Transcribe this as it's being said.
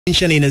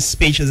mentioned in his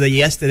speech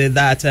yesterday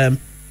that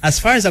as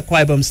far as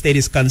Akwa Ibom State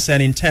is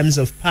concerned, in terms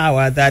of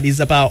power, that is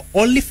about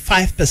only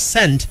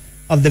 5%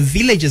 of the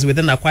villages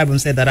within Akwa Ibom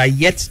State that are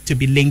yet to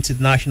be linked to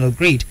the national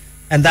grid.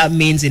 And that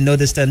means in no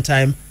distant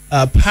time,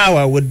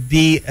 power would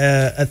be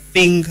a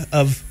thing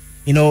of,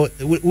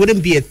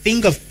 wouldn't be a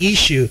thing of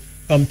issue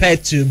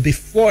compared to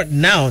before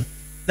now.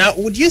 Now,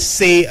 would you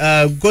say,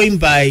 going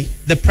by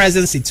the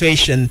present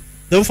situation,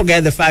 don't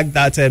forget the fact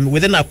that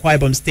within Akwa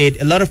Ibom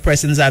State, a lot of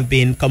persons have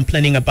been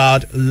complaining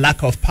about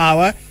lack of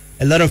power.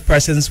 A lot of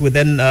persons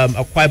within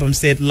Akwa Ibom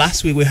State.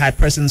 Last week, we had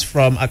persons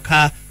from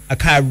Accra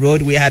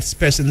Road. We had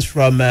persons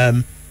from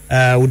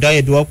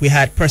Udoyedwok. We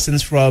had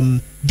persons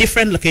from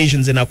different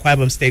locations in Akwa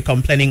Ibom State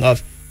complaining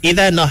of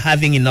either not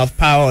having enough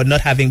power or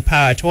not having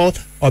power at all,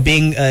 or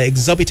being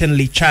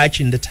exorbitantly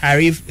charged in the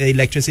tariff, the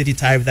electricity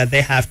tariff that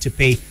they have to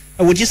pay.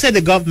 Would you say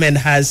the government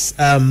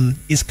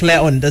is clear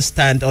on this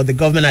stand, or the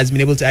government has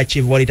been able to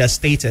achieve what it has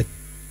stated?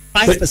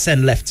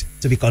 5% left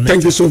to be connected.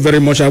 Thank you so very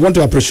much. I want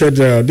to appreciate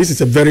this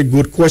is a very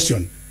good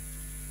question.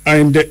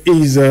 And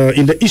is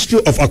in the issue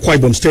of Akwa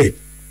Ibom State,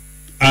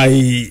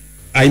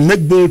 I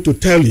make bold to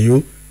tell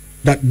you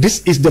that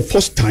this is the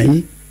first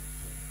time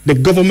the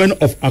government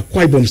of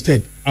Akwa Ibom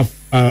State have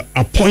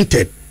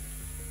appointed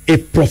a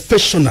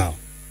professional,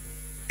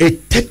 a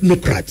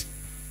technocrat,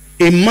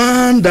 a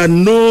man that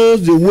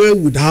knows the way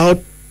without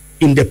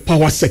in the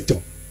power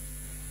sector,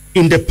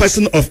 in the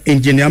person of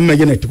Engineer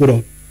Mayene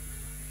Atiku.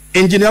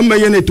 Engineer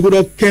Mayene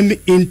Atiku came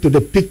into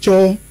the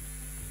picture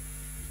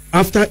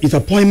after his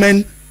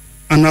appointment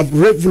and have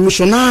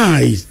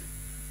revolutionized,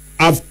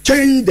 have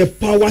changed the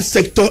power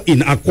sector in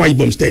Akwa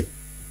Ibom State.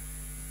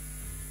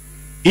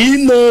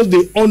 He knows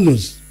the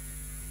honors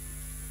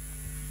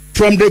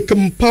from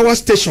the power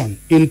station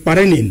in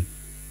Parenin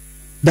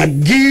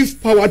that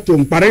give power to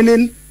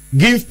Parenin,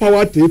 give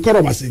power to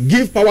Ikorobasi,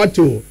 give power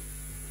to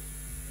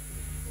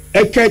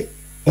Eke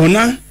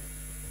Ona.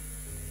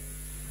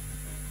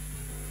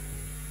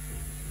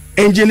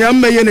 Engineer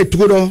Mayene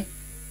Atiku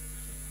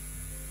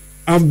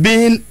have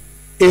been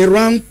a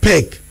round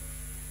peg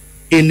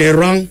in a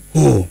round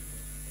hole.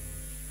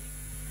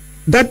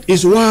 That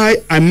is why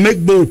I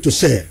make bold to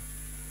say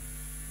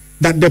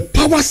that the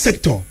power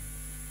sector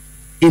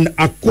in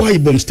Akwa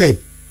Ibom State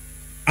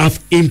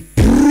have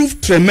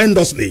improved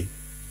tremendously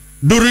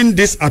during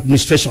this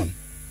administration.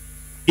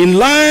 In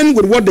line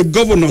with what the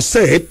governor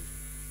said,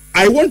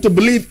 I want to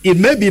believe it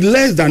may be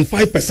less than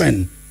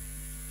 5%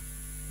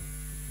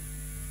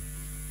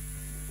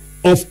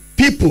 of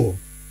people,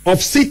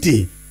 of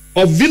city,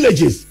 of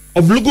villages,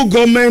 of local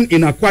government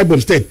in Akwa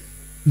Ibom State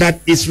that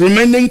is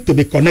remaining to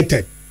be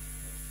connected.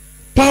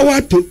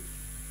 Power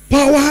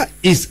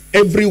is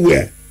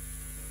everywhere.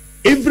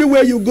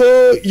 Everywhere you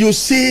go, you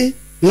see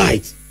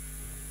light.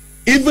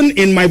 Even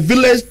in my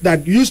village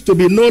that used to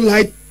be no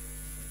light,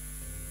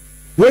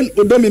 when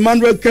Udom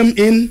Emmanuel came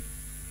in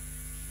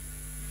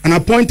and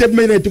appointed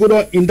me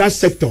in that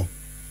sector,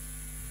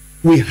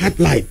 we had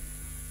light.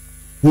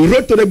 We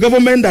wrote to the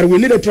government that we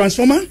need a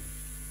transformer,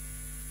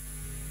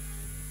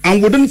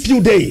 and within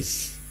few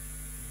days,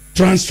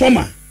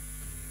 transformer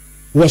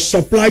was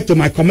supplied to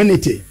my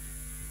community.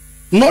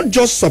 Not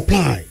just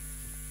supply.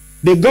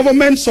 The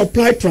government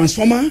supplied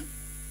transformer,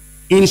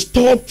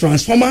 installed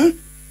transformer,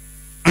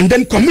 and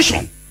then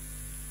commission.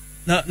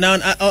 Now,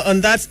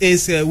 on that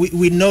is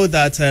we know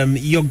that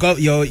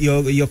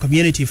your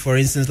community, for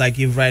instance, like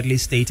you've rightly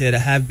stated,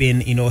 have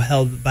been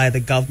held by the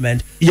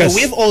government. Yes. But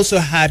we've also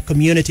had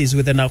communities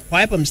within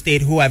Akwa Ibom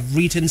State who have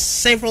written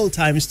several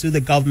times to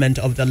the government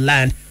of the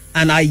land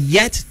and are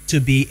yet to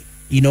be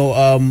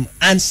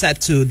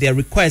answered to their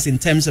requests in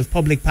terms of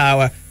public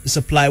power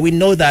supply. We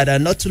know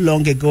that not too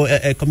long ago,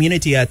 a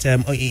community at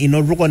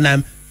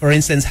Rogonam, for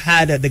instance,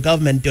 had the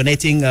government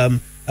donating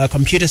a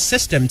computer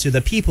system to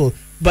the people.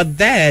 But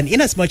then,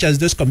 in as much as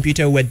those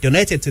computers were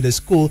donated to the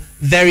school,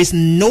 there is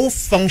no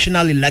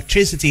functional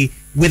electricity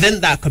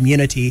within that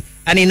community.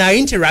 And in our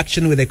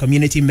interaction with the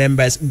community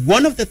members,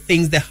 one of the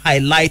things they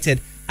highlighted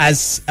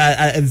as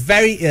a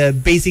very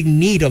basic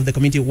need of the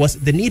community was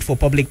the need for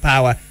public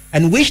power,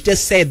 and which they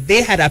said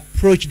they had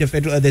approached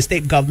the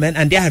state government,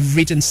 and they have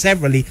written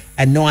severally,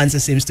 and no answer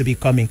seems to be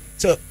coming.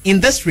 So, in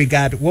this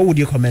regard, what would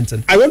you comment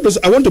on? I want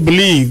to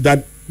believe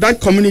that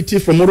that community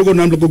from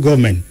Orogonam local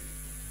government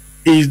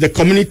is the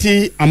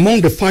community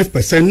among the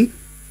 5%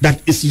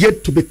 that is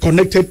yet to be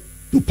connected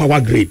to power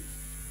grid.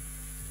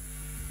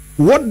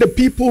 What the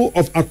people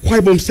of Akwa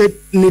Ibom State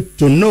need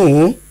to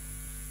know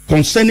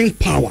concerning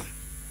power,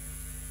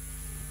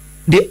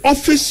 the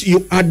office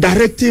you are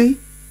directing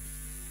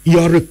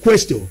your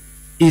request to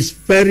is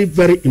very,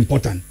 very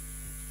important.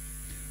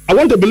 I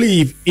want to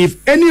believe if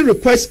any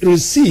request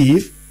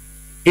received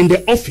in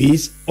the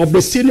office of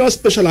the senior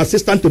special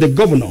assistant to the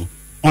governor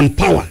on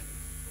power,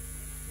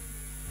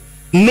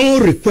 no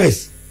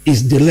request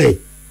is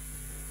delayed.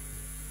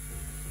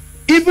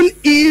 Even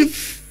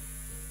if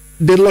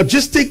the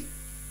logistic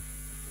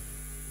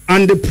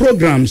and the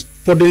programs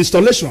for the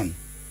installation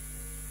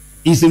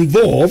is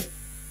involved,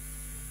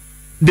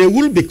 there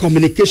will be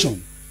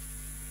communication,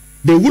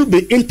 there will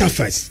be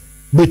interface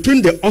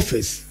between the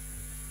office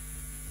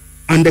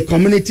and the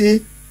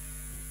community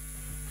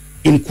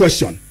in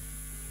question.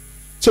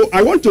 So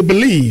I want to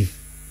believe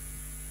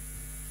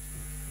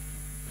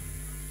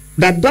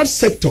that that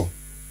sector,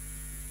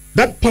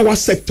 that power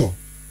sector,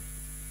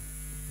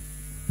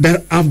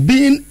 there have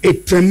been a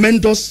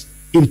tremendous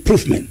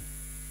improvement.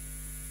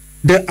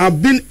 There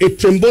have been a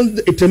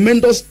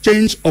tremendous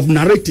change of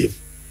narrative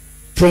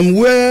from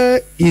where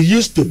it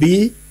used to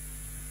be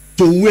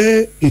to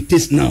where it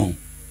is now.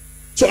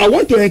 So I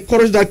want to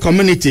encourage that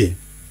community.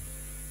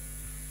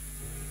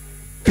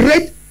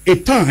 Create a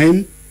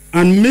time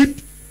and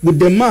meet with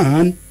the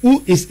man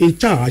who is in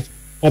charge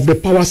of the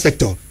power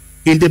sector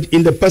in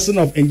the person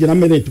of Engineer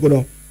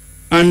Atiku.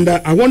 And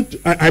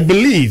I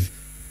believe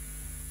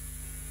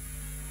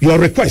your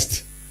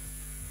request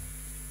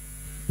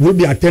will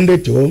be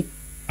attended to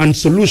and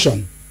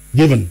solution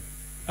given.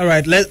 All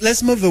right,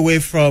 let's move away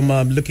from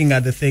looking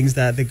at the things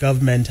that the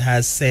government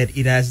has said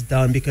it has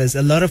done, because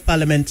a lot of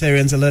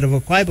parliamentarians, a lot of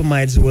Akwa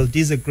Ibomites will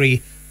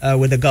disagree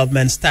with the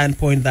government's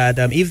standpoint that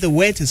if they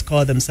were to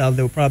score themselves,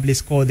 they will probably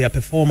score their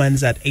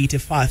performance at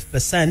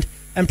 85%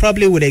 and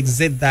probably would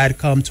exit that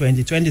come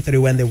 2023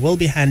 when they will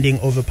be handing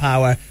over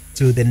power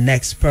to the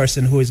next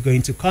person who is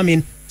going to come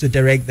in to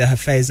direct the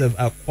affairs of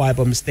Akwa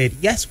Ibom State.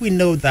 Yes, we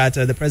know that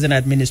the present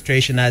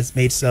administration has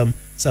made some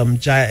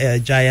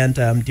giant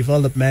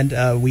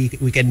development. We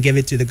can give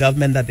it to the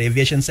government that the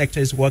aviation sector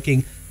is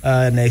working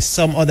and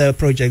some other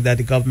project that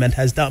the government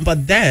has done.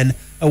 But then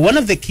one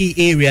of the key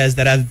areas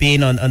that have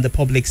been on the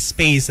public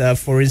space,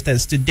 for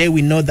instance, today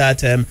we know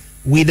that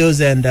widows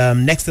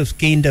and next of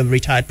kin of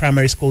retired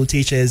primary school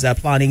teachers are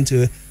planning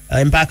to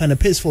embark on a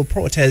peaceful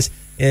protest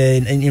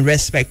in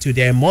respect to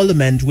their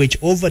emolument, which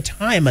over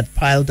time had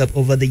piled up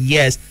over the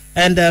years.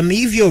 And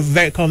if you're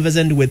very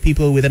conversant with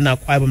people within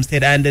Akwa Ibom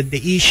State and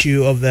the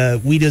issue of the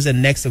widows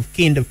and next of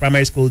kin of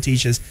primary school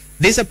teachers,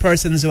 these are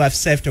persons who have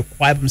served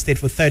Akwa Ibom State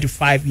for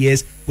 35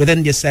 years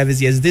within their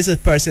service years. These are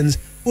persons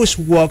whose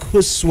work,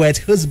 whose sweat,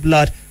 whose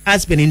blood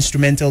has been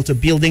instrumental to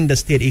building the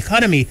state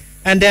economy.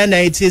 And then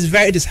it is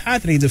very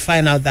disheartening to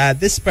find out that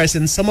this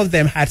person, some of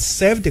them had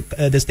served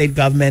the state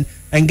government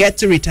and get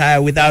to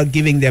retire without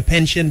giving their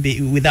pension,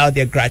 without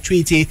their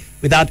gratuity,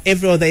 without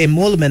every other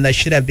emolument that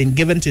should have been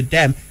given to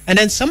them. And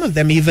then some of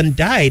them even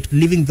died,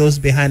 leaving those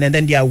behind. And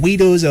then their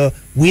widows or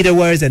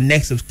widowers and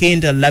next of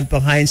kin are left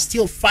behind,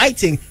 still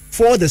fighting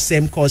for the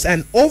same cause.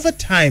 And over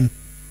time,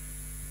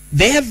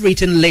 they have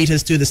written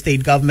letters to the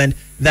state government.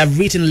 They have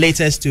written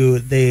letters to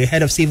the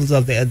head of civils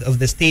of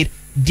the state,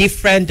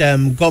 different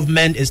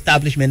government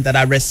establishments that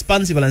are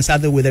responsible and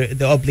started with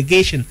the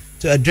obligation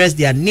to address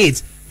their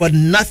needs, but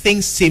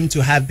nothing seemed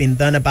to have been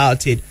done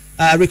about it.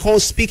 I recall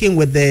speaking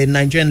with the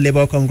Nigerian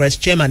Labour Congress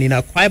chairman in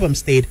Akwa Ibom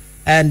State,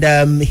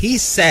 and he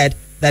said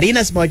that in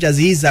as much as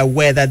he is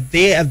aware that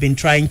they have been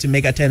trying to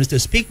make attempts to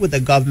speak with the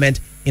government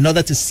in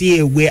order to see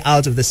a way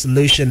out of the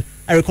solution.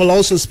 I recall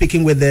also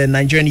speaking with the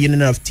Nigerian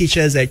Union of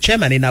Teachers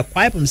chairman in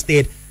Akwa Ibom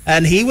State,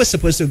 and he was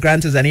supposed to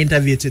grant us an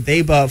interview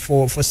today, but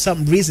for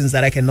some reasons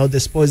that I cannot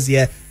disclose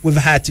here, we've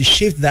had to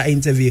shift that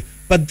interview.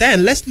 But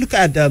then let's look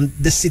at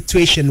the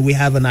situation we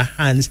have on our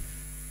hands.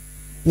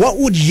 What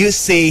would you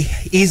say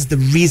is the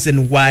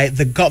reason why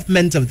the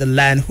government of the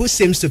land, who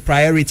seems to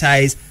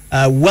prioritize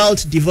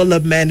wealth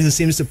development, who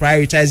seems to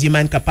prioritize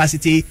human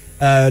capacity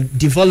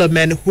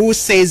development, who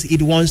says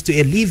it wants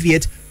to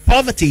alleviate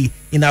poverty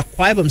in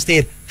Akwa Ibom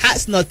State,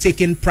 has not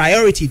taken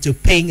priority to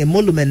paying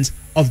emoluments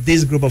of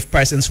this group of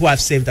persons who have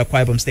saved the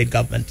Akwa Ibom State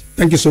government?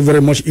 Thank you so very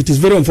much. It is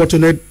very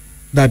unfortunate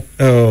that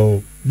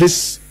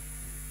this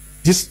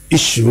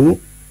issue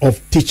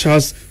of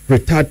teachers,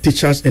 retired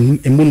teachers,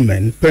 and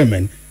emolument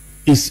payment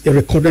is a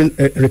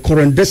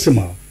recurrent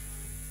decimal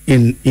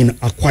in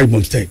Akwa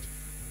Ibom State.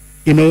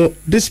 You know,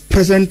 this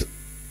present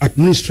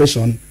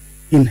administration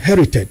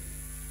inherited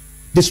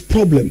this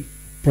problem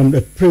from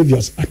the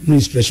previous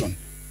administration.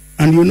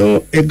 And you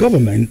know, a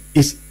government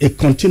is a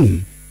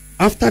continuum.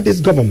 After this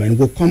government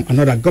will come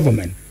another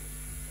government.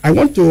 I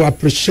want to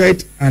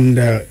appreciate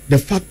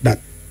the fact that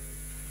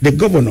the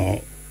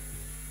governor,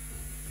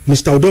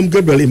 Mr. Odom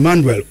Gabriel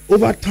Emmanuel,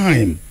 over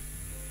time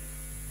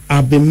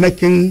have been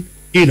making,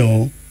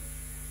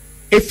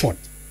 effort,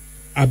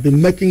 have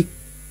been making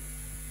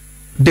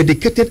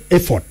dedicated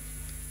effort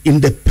in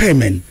the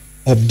payment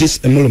of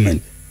this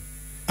emolument.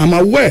 I'm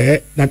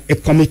aware that a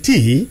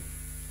committee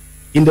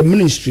in the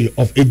Ministry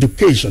of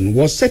Education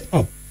was set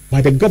up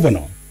by the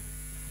governor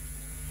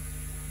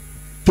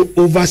to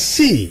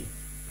oversee,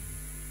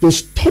 to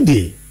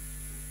study,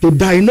 to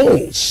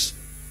diagnose,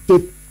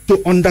 to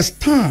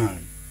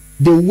understand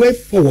the way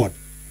forward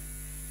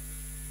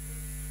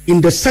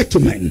in the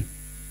settlement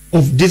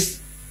of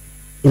this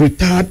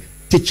retired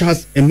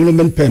teachers'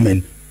 emolument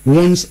payment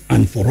once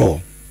and for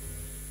all.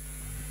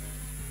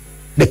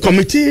 The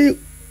committee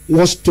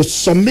was to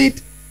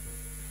submit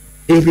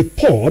a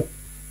report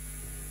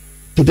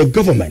to the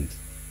government,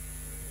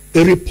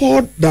 a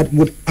report that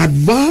would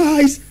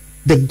advise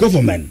the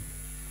government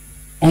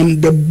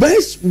on the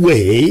best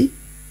way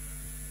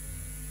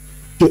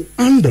to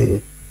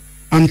handle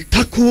and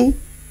tackle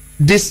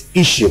this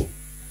issue.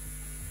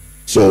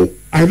 So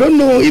I don't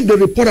know if the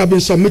report has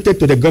been submitted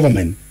to the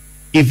government.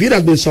 If it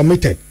has been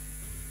submitted,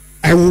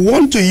 I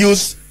want to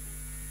use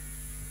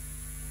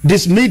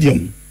this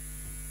medium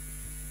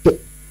to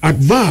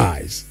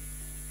advise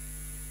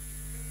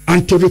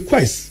and to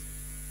request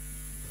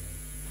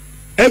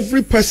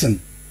every person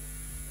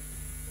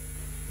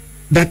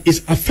that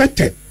is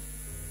affected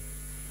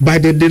by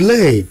the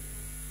delay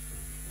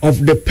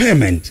of the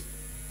payment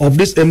of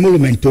this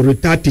emolument to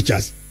retired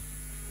teachers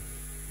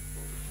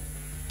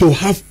to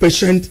have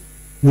patience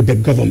with the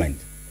government.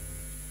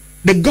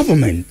 The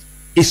government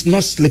is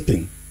not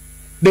sleeping.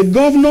 The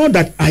governor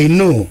that I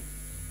know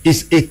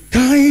is a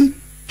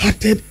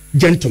kind-hearted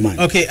gentleman.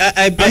 Okay,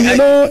 and you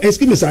know,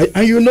 excuse me, sir,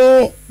 and you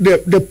know,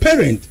 the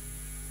parent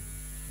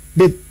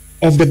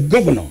of the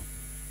governor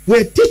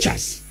were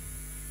teachers.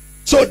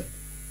 So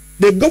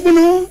the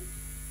governor,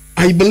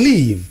 I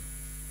believe,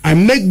 I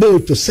make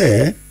bold to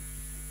say,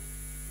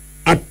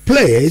 at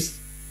place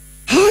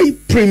high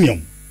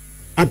premium,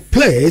 at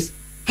place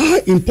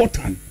high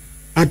important,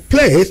 at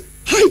place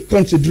high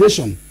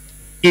consideration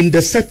in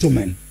the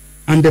settlement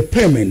and the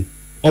payment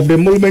of the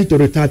emolument to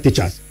retired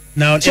teachers.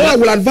 Now, so I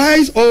will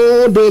advise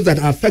all those that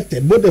are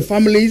affected, both the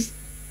families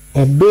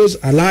of those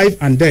alive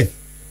and dead,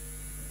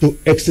 to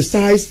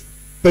exercise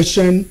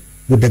patience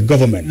with the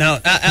government. Now,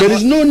 there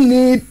is no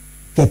need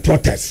for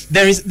protest.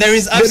 There is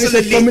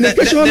absolutely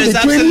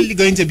absolutely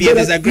going to be a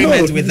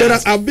disagreement with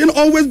that. There have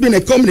always been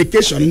a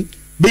communication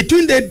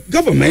between the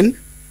government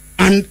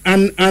and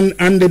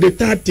the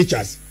retired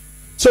teachers.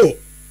 So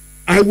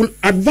I will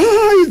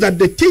advise that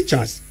the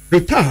teachers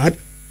retired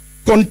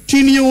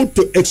continue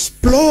to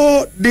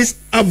explore this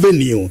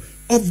avenue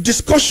of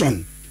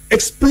discussion,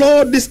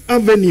 explore this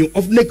avenue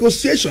of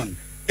negotiation,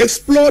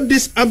 explore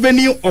this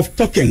avenue of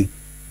talking.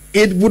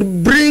 It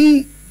would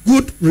bring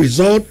good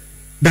result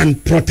than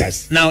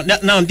protest. Now,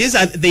 these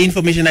are the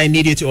information I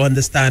need you to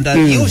understand.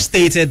 You've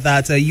stated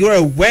that you're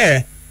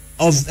aware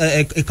of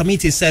a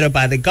committee set up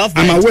by the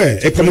government. I'm aware.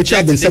 A committee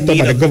has been set up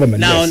by the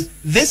government. Now, yes.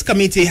 This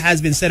committee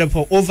has been set up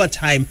for over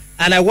time,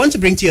 and I want to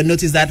bring to your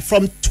notice that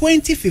from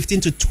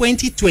 2015 to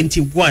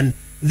 2021,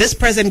 this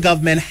present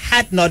government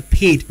had not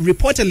paid,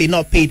 reportedly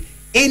not paid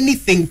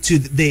anything to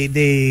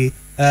the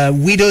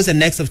widows and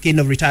next of kin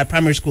of retired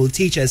primary school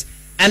teachers.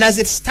 And as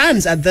it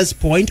stands at this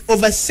point,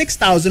 over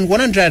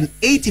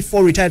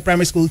 6,184 retired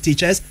primary school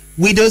teachers,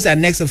 widows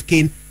and next of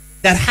kin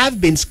that have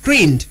been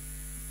screened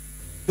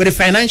with a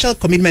financial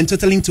commitment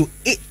totaling to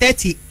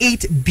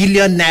 38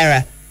 billion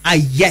naira are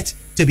yet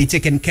to be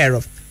taken care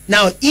of.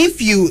 Now,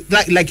 if you,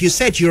 like you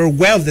said, you're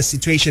aware of the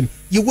situation,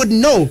 you would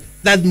know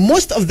that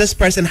most of this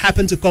person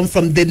happened to come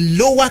from the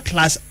lower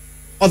class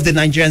of the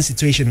Nigerian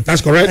situation.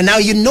 That's correct. And now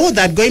you know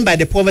that going by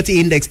the poverty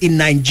index in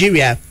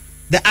Nigeria,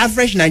 the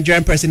average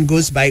Nigerian person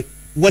goes by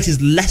what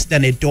is less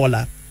than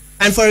 $1.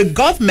 And for a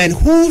government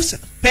whose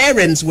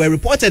parents were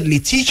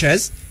reportedly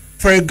teachers,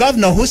 for a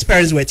governor whose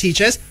parents were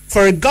teachers,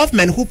 for a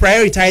government who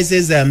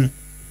prioritizes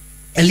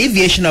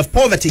alleviation of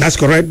poverty, that's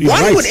correct. You're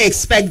one right. would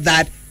expect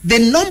that the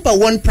number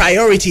one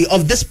priority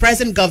of this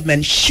present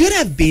government should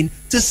have been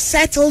to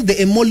settle the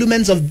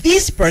emoluments of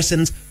these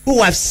persons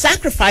who have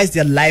sacrificed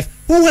their life,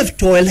 who have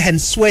toiled and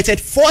sweated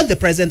for the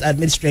present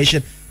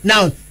administration.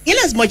 Now, in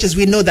as much as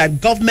we know that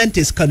government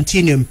is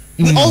continuum,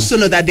 we also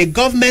know that the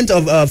government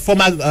of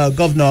former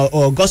governor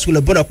Godswill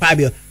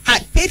Obodokpabio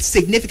had paid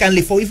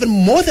significantly for even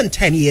more than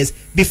 10 years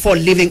before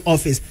leaving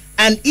office.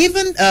 And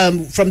even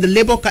from the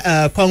Labour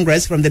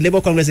Congress, in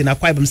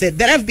Akwa Ibom State,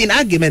 there have been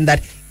argument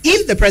that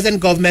if the present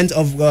government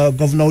of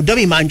Governor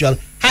Udomi Manjol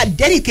had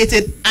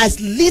dedicated as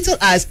little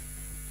as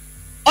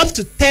up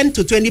to 10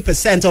 to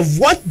 20% of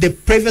what the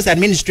previous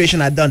administration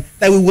had done,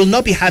 that we will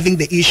not be having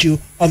the issue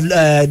of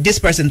this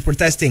person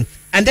protesting.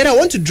 And then I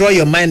want to draw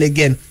your mind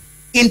again.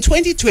 In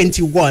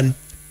 2021,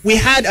 we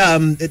had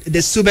the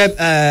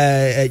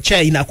SUBEB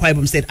chair in Akwa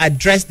Ibom State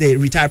address the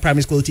retired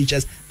primary school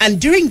teachers.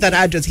 And during that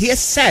address, he has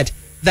said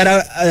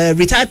that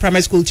retired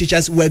primary school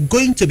teachers were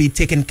going to be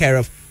taken care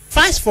of.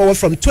 Fast forward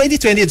from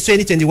 2020 to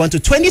 2021 to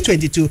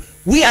 2022,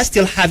 we are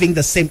still having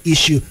the same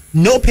issue.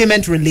 No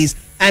payment release.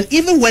 And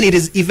even when it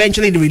is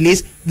eventually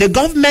released, the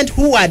government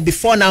who had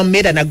before now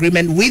made an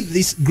agreement with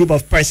this group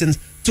of persons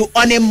to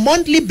on a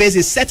monthly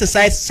basis set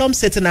aside some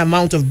certain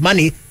amount of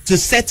money to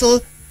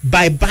settle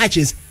by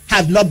batches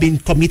have not been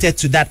committed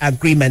to that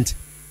agreement.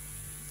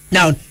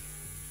 Now,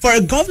 for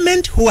a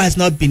government who has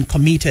not been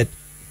committed,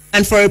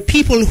 and for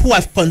people who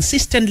have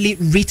consistently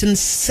written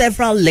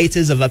several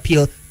letters of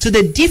appeal to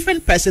the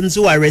different persons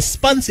who are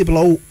responsible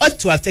or who ought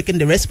to have taken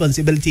the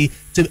responsibility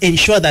to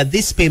ensure that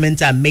these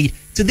payments are made,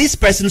 to these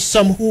persons,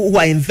 some who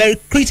are in very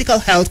critical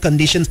health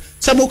conditions,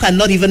 some who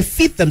cannot even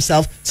feed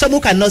themselves, some who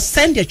cannot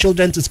send their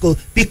children to school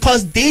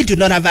because they do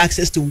not have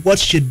access to what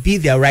should be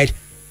their right.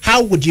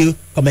 How would you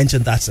comment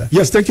on that, sir?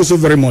 Yes, thank you so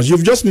very much.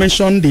 You've just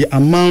mentioned the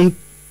amount,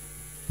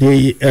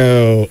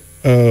 the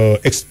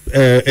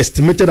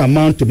estimated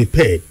amount to be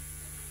paid.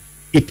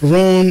 It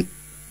runs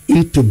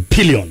into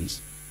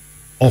billions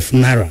of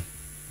naira.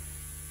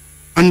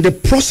 And the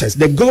process,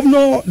 the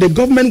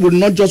government will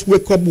not just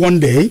wake up one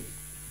day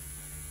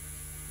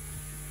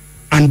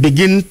and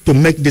begin to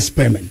make this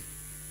payment.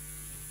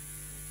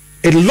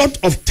 A lot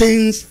of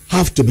things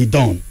have to be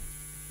done.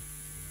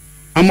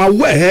 I'm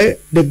aware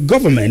the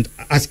government,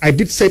 as I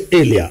did say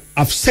earlier,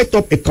 have set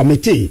up a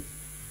committee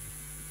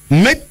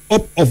made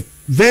up of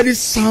very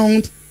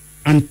sound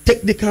and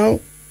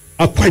technical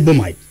Akwa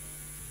Ibomite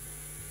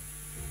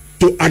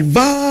to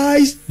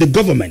advise the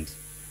government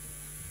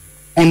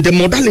on the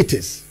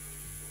modalities,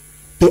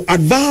 to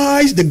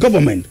advise the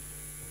government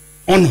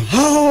on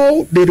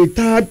how the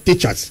retired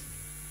teachers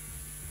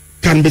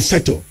can be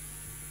settled.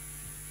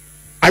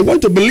 I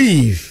want to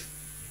believe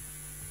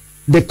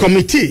the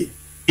committee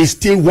is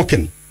still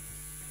working.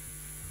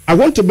 I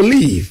want to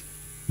believe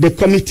the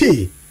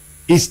committee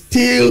is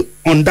still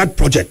on that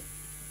project.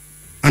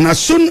 And as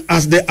soon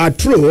as they are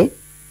through,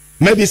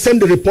 maybe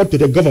send the report to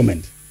the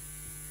government.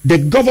 The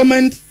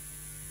government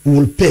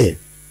will pay.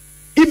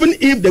 Even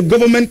if the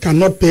government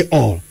cannot pay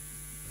all,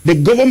 the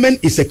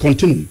government is a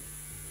continuum.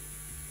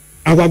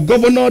 Our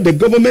governor, the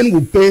government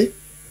will pay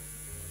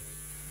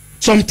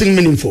something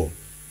meaningful.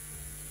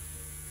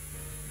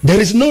 There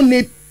is no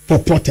need for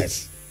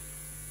protest.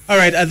 All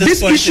right, at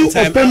this point issue in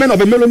time, of payment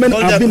of emolument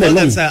has been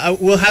alone. Sir.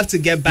 We'll have to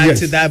get back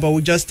to that, but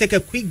we'll just take a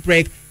quick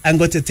break and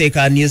go to take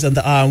our news on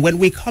the hour. And when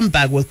we come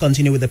back, we'll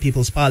continue with the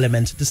People's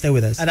Parliament. To stay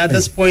with us. And at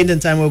this point in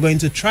time, we're going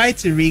to try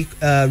to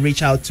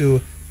reach out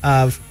to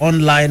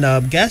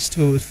online guests,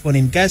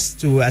 phone-in guests,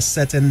 to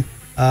ascertain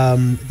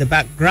the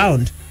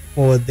background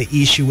for the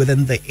issue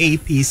within the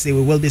APC.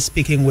 We will be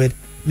speaking with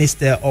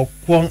Mr.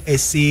 Okwong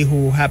Esi,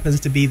 who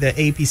happens to be the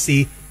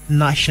APC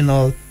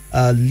national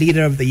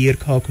leader of the Youth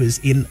Caucus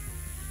in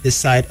this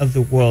side of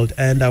the world.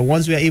 And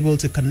once we are able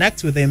to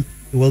connect with him,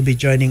 he will be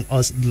joining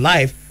us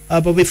live.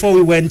 But before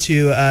we went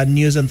to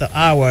news on the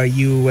hour,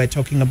 you were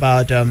talking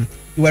about, you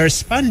were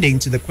responding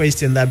to the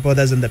question that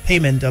borders on the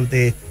payment of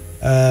the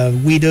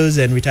widows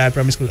and retired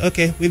primary school.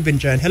 Okay, we've been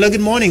joined. Hello, good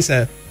morning,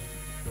 sir.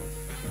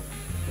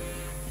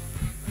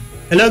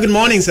 Hello, good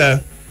morning,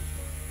 sir.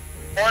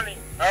 Morning,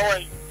 how are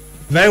you?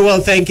 Very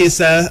well, thank you,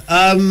 sir.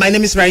 My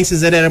name is Ryan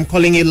Cizette, and I'm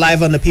calling you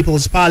live on the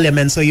People's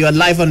Parliament. So you are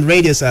live on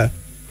radio, sir.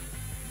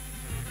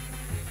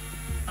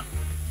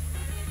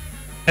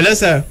 Hello,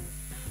 sir.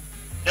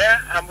 Yeah,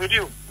 I'm with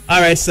you.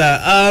 All right,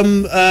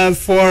 sir.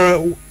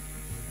 For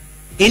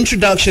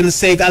introduction's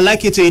sake, I'd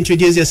like you to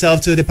introduce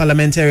yourself to the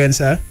parliamentarian,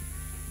 sir.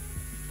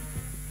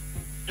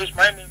 Yes,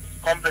 my name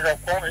is Comrade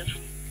of Congress,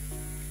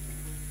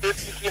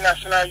 APC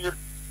National Youth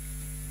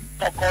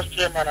Caucus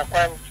Chairman of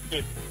Akwa Ibom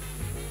State.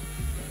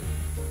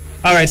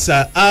 All right,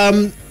 sir.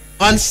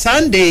 On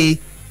Sunday,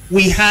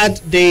 we had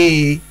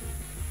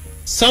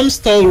some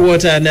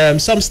stalwart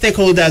and some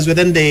stakeholders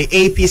within the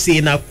APC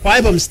in Akwa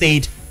Ibom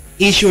State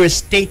issue a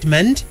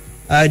statement,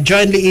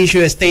 jointly issue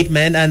a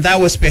statement, and that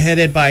was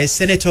spearheaded by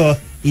Senator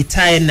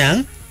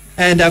Itaenang.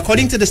 And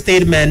according to the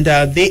statement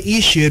they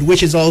issued,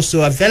 which is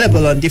also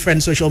available on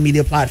different social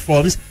media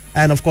platforms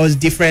and, of course,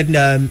 different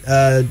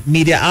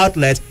media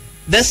outlets,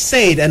 they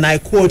said, and I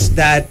quote,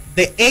 that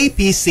the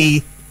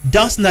APC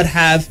does not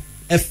have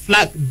a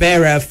flag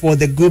bearer for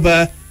the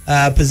Guba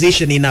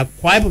position in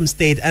Akwa Ibom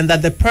State, and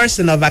that the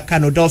person of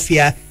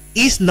Akanodofia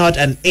is not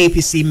an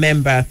APC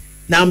member.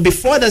 Now,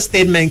 before the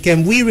statement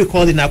came, we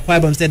recalled in Akwa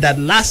Ibom State that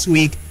last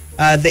week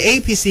the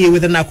APC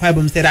within Akwa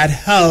Ibom State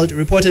had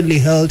reportedly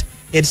held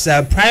its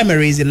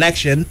primaries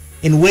election,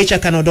 in which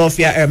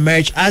Akanodofia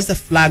emerged as the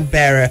flag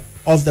bearer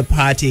of the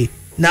party.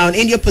 Now,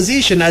 in your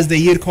position as the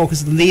Youth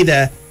Caucus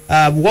leader,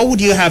 what would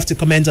you have to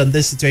comment on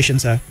this situation,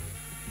 sir?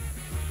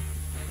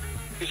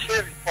 You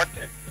say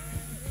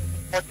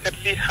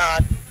reportedly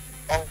had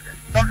Congress,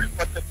 not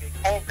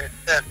reportedly, Congress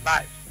said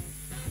live.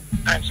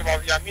 And some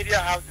of your media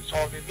houses,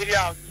 or the media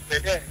houses were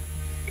there,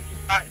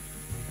 live.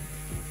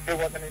 There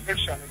was an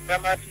election, a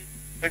primary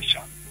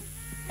election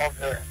of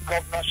the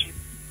governorship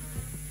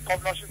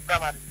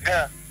primary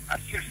here at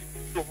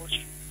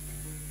Silfi.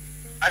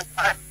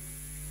 And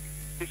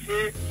they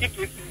say it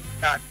is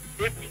that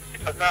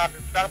APC does not have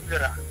a flag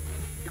bearer,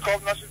 the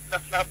governorship is a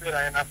flag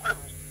bearer in Akwa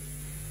Ibom.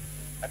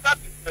 And that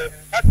is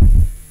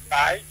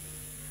by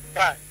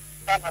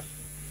fallacy,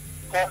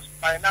 because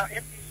by now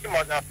APC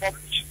must have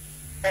published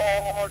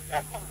all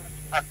their comments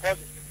across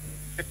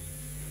the states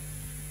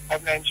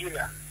of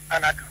Nigeria,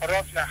 and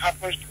Akanodofia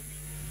happens to be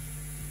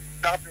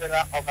flag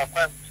bearer of Akwa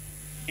Ibom.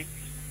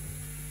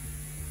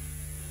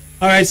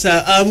 All right,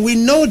 sir. We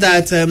know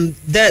that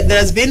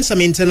there's been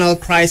some internal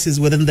crisis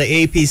within the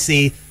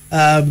APC,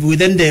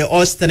 within the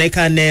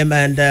Ostaneka name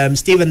and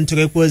Stephen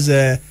Turekwo's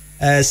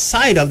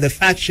side of the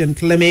faction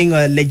claiming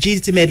a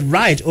legitimate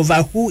right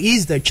over who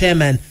is the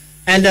chairman.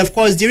 And, of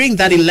course, during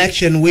that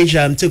election, which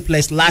took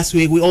place last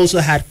week, we also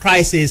had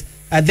crisis.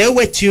 There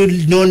were two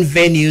known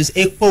venues,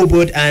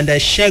 Ekpobot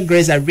and Sheikh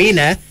Grace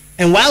Arena.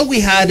 And while we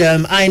had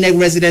INEC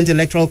Resident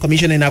Electoral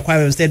Commission in Akwa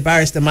Ibom State,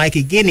 Barrister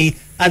Mikey Guinea,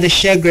 at the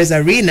Sheikh Grace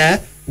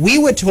Arena, we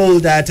were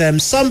told that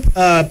some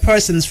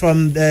persons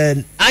from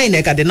the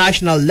INEC at the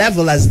national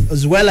level,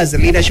 as well as the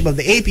leadership of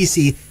the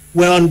APC,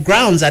 were on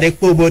grounds at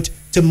Ekpobot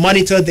to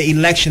monitor the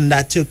election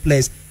that took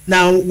place.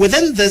 Now,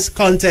 within this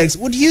context,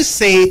 would you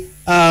say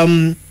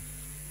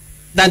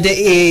that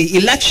the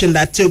election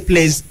that took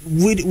place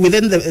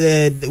within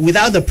the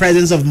without the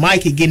presence of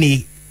Mike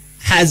Igini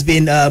has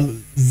been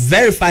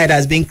verified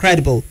as being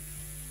credible?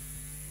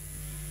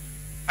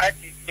 Mike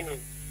Igini,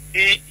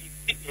 he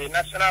is the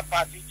National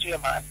Party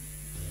chairman.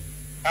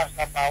 That's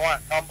number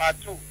one. Number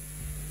two,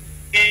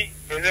 he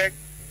direct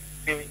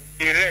the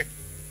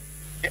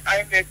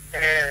INEC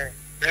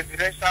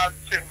presidential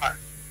chairman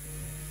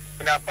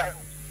in a private.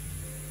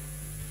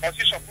 Was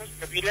he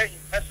supposed to be there in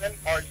person,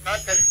 or is not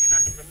telling me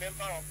that he's a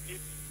member of AP?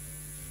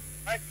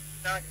 Mike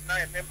Igini is not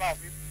a member of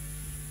AP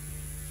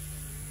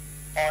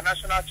or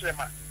national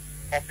chairman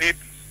of AP.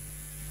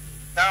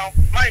 Now,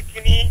 Mike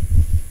Igini,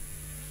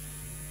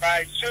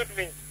 by showed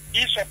me,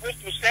 he's supposed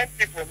to send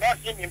people, not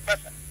him in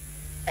person.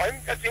 For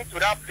him getting to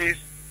that place,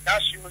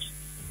 that shows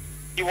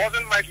he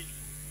wasn't Mike Igini.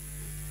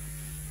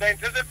 The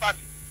interested party.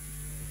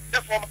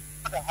 Therefore,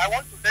 I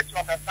want to let you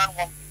understand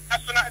one thing.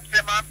 National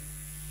chairman,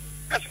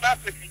 National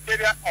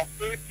Secretariat of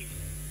AP,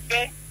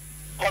 then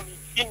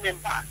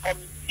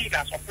committee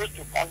that's supposed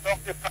to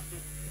conduct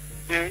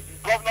the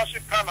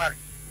governorship primary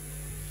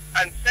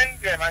and send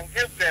them and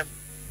give them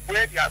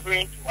where they are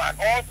going to, and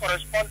all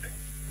correspondence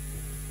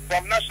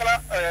from national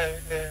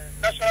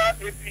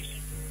APC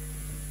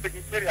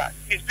Secretariat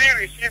is being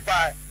received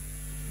by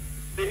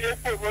the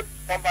April vote,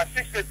 number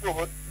 6 April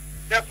vote.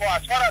 Therefore,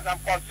 as far as I'm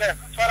concerned,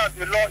 as far as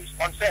the law is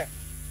concerned,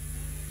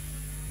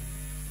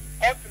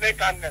 alternate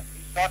candidate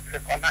is not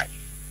recognized.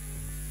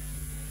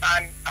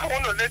 And I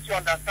want to let you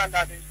understand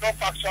that there is no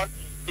faction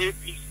in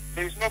APC.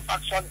 There is no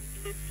faction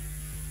in APC.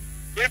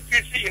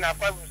 APC in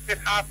Akwa Ibom State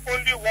have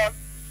only one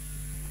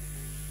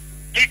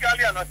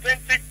legally and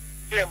authentic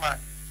chairman,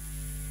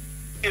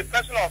 a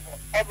person of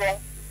Obon,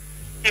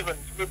 even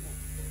people.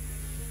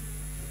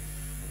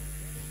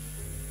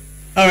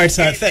 All right,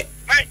 sir.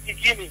 Mike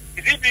Igini,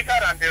 is he bigger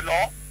than the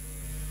law?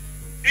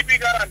 Is he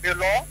bigger than the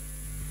law?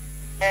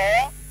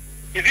 Or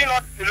is he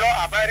not the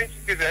law-abiding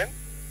citizen?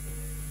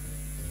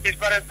 Is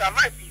Barrister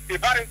Mike is a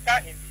barrister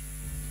in this?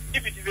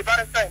 If it is a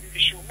barrister in this, he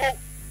should know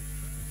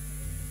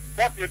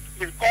what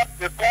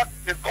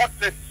the court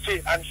says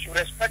say, and should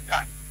respect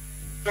that.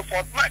 So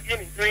for Mike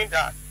Igini doing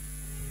that,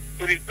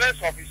 to the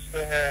best of his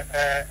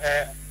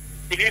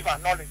belief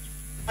and knowledge,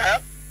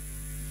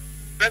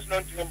 best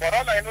known to him. But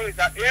all I know is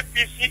that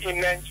APC in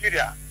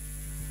Nigeria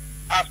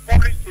has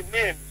published the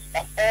names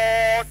of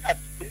all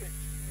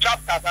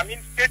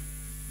chapters, state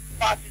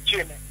party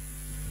chairmen,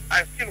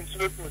 and still in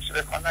Suluku is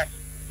recognized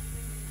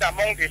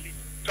among the lead.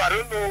 So I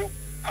don't know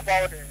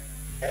about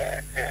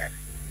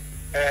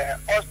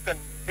Austin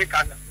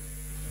Hickander.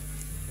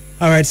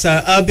 All right,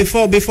 sir.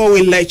 Before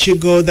we let you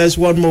go, there's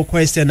one more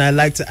question I'd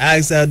like to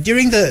ask.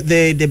 During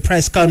the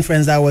press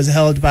conference that was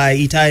held by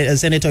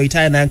Senator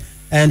Itainang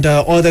and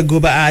other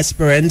Guba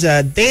aspirants,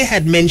 they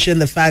had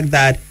mentioned the fact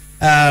that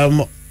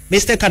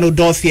Mr.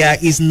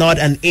 Kanudofia is not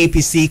an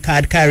APC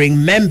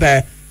card-carrying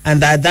member,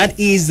 and that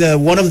is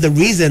one of the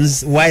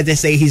reasons why they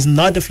say he's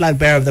not the flag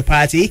bearer of the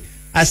party.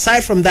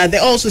 Aside from that, they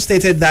also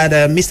stated that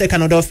Mr.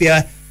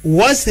 Kanudofia who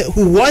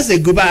was a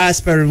Guba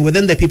aspirant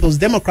within the People's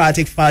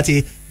Democratic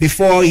Party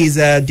before his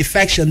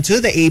defection to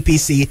the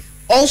APC,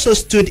 also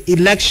stood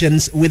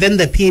elections within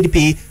the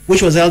PDP,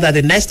 which was held at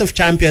the Nest of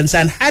Champions,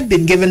 and had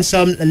been given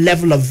some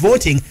level of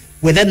voting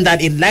within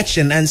that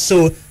election. And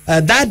so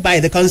that, by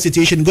the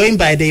Constitution, going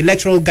by the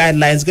electoral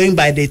guidelines, going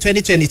by the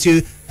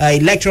 2022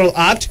 Electoral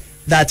Act,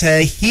 that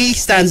he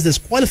stands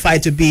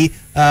disqualified to be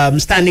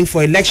standing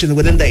for election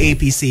within the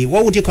APC.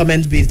 What would your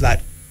comment be,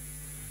 lad?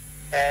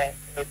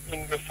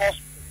 In the first,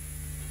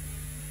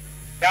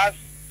 he has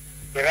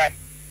the right,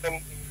 he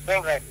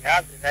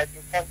has the right to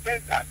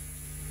contest that.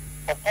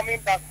 For coming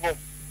back home,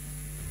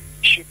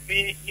 he should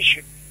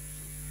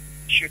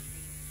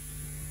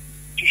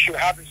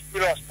have a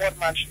spirit of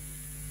sportsmanship.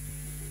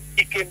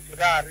 He came to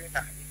the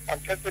arena, he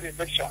contested the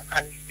election,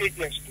 and his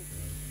agents too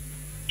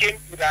came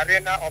to the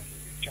arena of the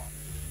election.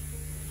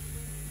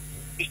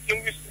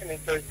 Distinguished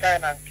Senator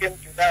Itainang and came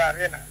to that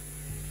arena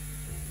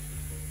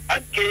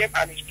and came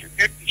and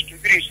distributed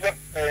his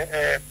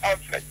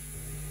pamphlet,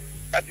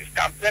 that is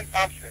campaign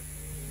pamphlet.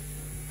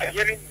 Are you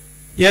hearing me?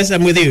 Yes,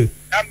 I'm with you.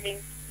 That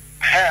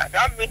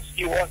means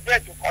he was there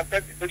to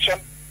contest the election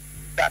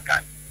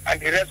and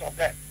the rest of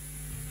them.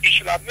 He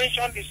should have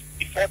mentioned this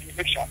before the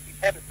election,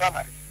 before the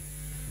primary.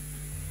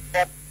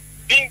 But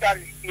being that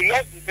he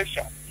lost the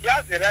election, he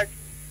has the right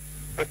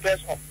to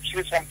protest or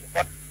say something.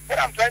 But what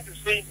I'm trying to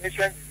say in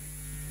essence,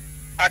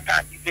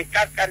 Akan is a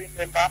card-carrying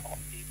member of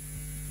it.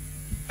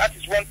 That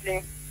is one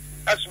thing.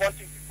 That's one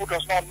thing people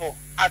does not know.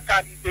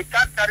 Akan is a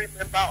card-carrying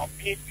member of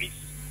APC.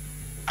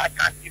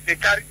 Akan is a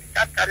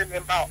card-carrying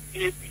member of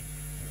APC.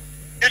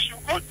 They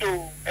should go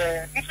to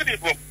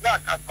Nsidibo, where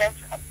Akan comes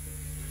from,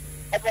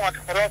 Obon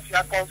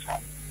Akamorofia comes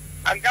from,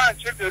 and go and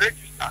check the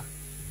register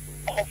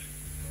of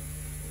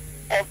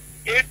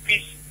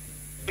APC,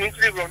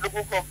 Nsidibo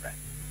local government,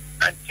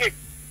 and check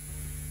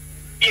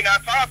in a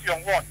far of your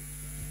ward.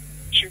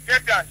 Should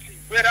get there and see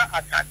whether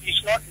Akan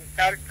is not a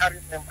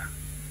card-carrying member.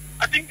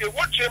 I think the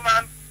ward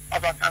chairman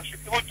of Akan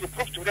should be able to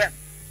prove to them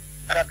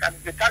that Akan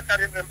is a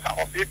card-carrying member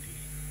of APC.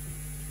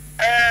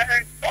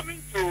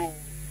 Coming to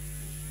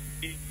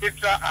the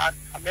Electoral Act,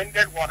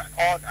 amended one and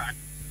all that,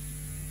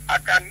 I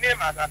can name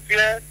as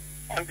appeared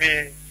on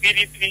the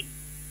PDP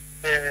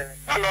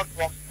ballot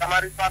box,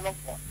 primary ballot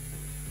box.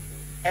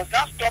 Does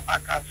that stop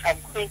from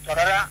going to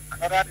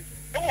another reason?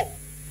 No.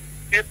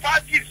 The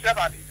party itself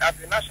at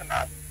the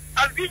national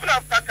has given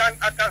up a can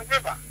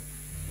waiver.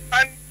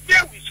 And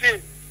here we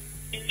say,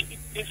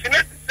 the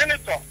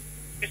senator,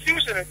 the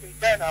civil senator in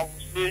China will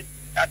say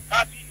that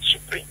party is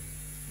supreme.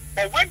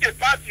 But when the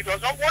party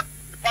does not want,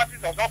 the party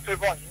does not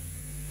favor him,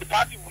 the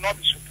party will not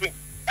be supreme.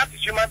 That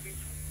is human being.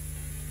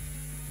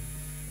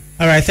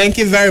 All right. Thank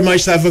you very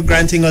much, sir, for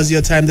granting us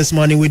your time this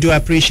morning. We do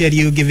appreciate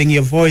you giving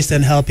your voice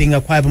and helping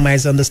Akwa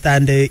Ibomite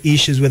understand the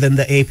issues within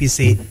the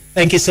APC.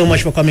 Thank you so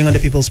much for coming on the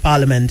People's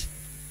Parliament.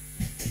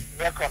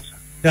 Welcome, sir.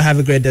 You have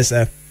a great day,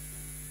 sir.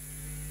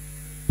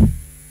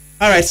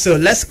 All right. So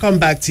let's come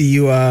back to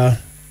you,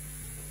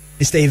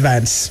 Mr.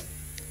 Evans.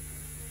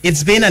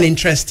 It's been an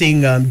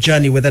interesting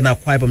journey within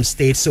Akwa Ibom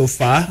State so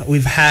far.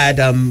 We've had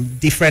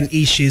different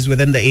issues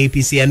within the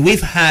APC, and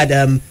we've had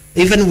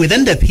even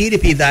within the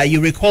PDP that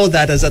you recall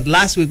that as of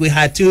last week we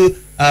had two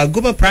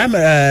Guba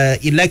primary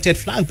elected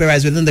flag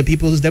bearers within the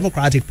People's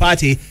Democratic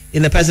Party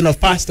in the person of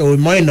Pastor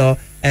Umoino,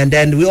 and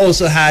then we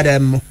also had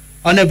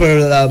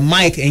Honorable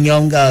Mike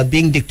Enyong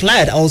being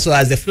declared also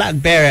as the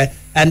flag bearer.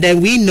 And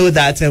then we know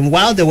that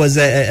while there was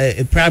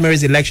a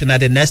primaries election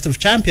at the Nest of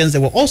Champions,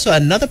 there were also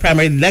another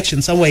primary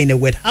election somewhere in the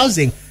wet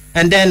housing.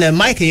 And then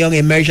Mike Young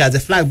emerged as the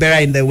flag bearer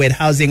in the wet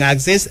housing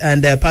axis,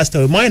 and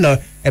Pastor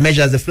Umoino emerged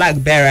as the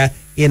flag bearer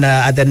in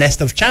at the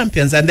Nest of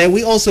Champions. And then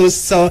we also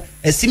saw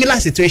a similar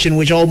situation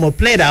which almost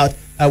played out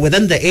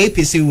within the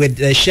APC with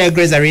the Share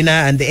Grace Arena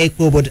and the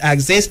Ekpobot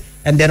axis.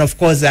 And then, of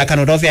course,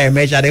 Kanodofia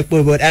emerged at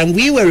Ekpobot. And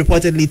we were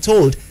reportedly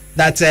told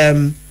that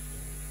Senator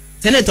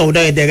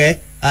Odoyedere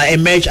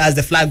emerged as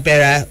the flag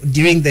bearer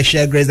during the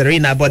Share Grace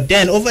Arena, but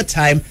then over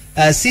time,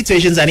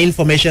 situations and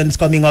information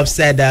coming up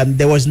said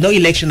there was no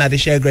election at the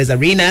Share Grace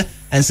Arena,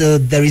 and so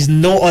there is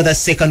no other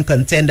second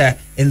contender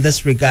in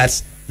this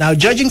regards. Now,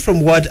 judging from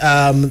what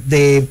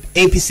the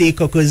APC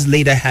caucus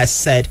leader has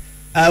said,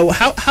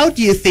 how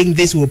do you think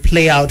this will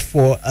play out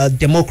for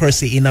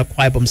democracy in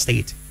Akwa Ibom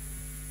State?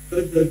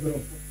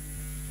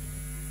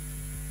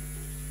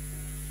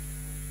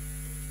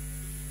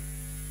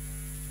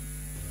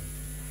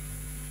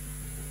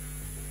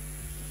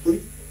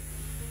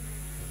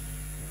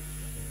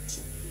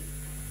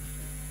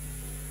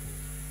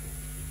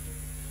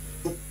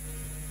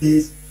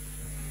 Is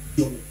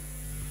government.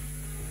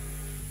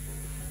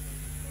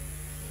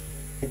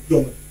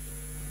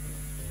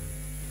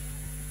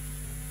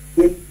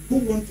 When you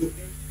want to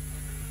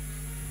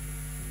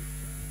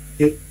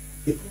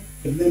become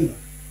a member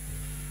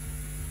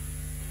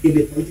in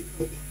a political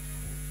party,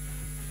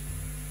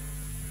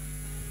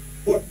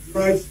 what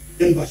drives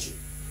membership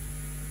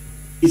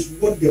is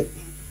what the party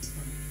stands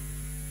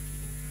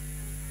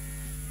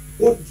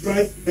for. What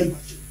drives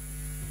membership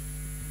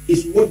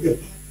is what the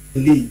party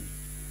believes.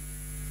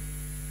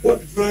 What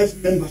drives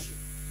membership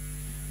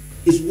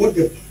is what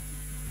the party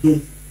is known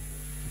for.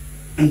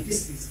 And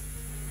this is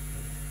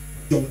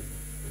government.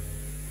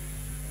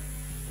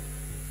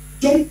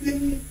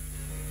 Jumping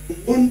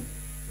from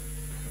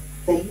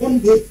one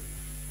vote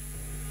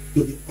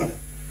to the other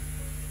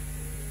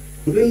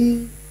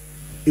within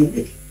a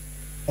week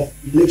of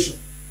election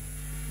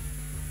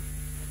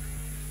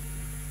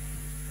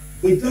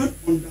without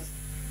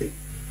understanding,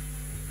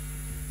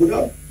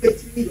 without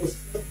getting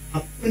yourself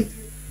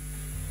acquainted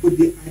with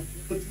the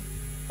ideology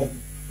of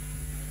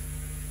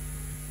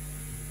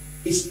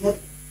it, is not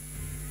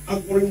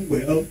auguring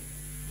well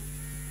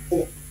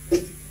for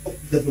political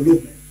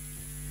development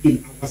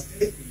in our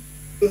state,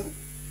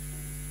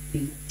 in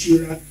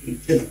Nigeria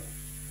in general.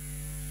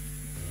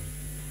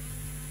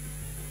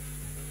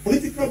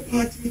 Political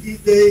party these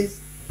days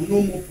are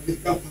no more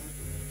political party.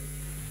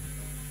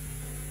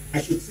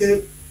 I should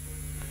say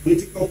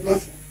political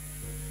platform,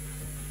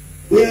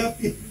 where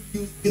people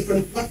use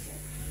different platforms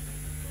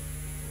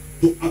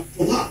to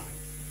actualize,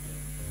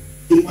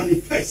 to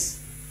manifest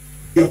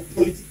their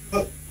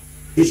political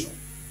vision.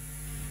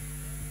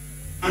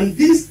 And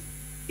this,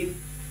 in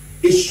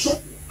a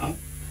short run,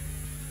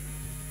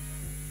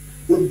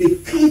 will be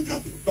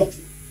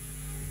counterproductive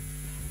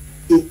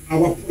to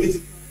our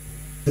political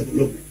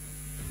development.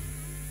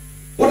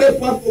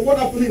 What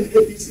happened in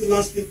APC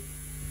last week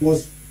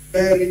was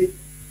very,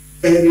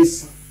 very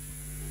sad.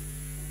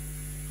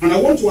 And I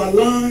want to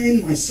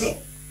align myself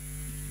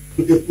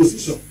with the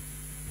position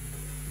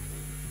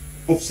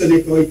of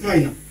Senator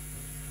Itaina.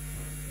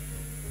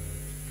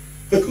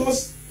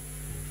 Because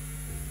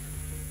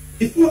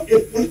before a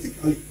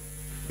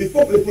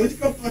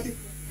political party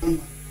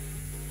comes,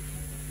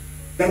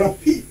 there are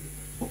people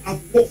who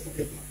have worked for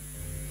the party.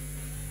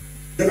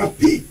 There are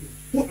people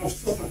who have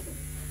suffered from it.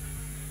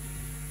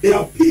 There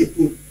are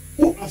people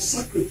who have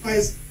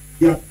sacrificed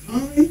their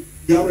time,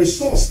 their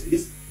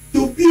resources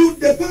to build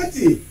the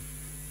party.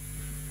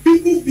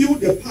 People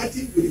build the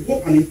party with the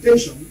hope and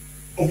intention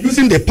of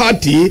using the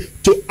party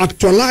to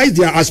actualize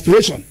their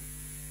aspiration.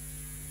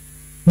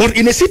 But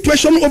in a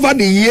situation over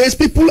the years,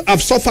 people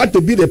have suffered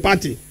to be the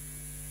party.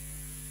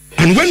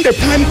 And when the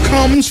time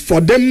comes for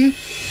them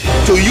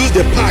to use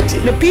the party,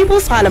 the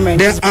People's Parliament,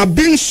 they are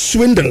being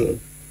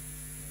swindled.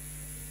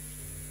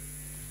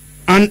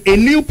 And a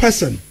new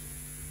person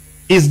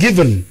is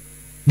given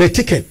the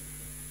ticket.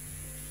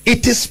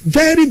 It is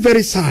very,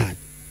 very sad.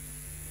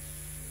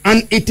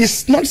 And it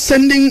is not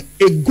sending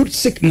a good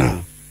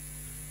signal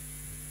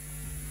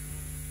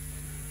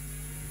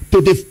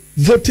to the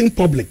voting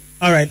public.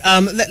 All right.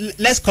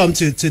 Let's come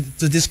to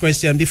this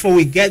question. Before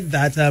we get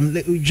that,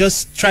 we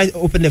just try to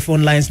open the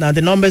phone lines now.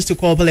 The numbers to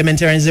call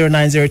parliamentarian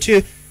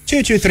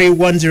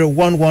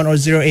 0902-223-1011 or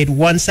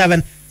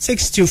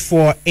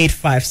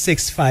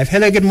 0817-624-8565.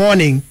 Hello, good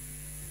morning.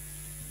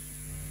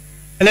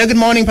 Hello, good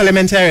morning,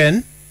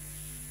 parliamentarian.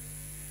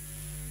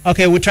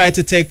 Okay, we'll try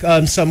to take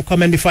some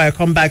comment before I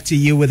come back to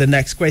you with the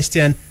next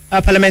question.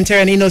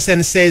 Parliamentarian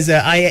Innocent says,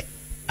 I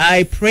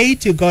pray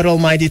to God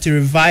Almighty to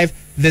revive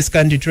this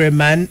country through a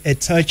man, a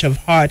touch of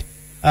heart,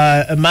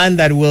 a man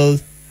that will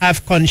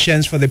have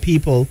conscience for the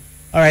people.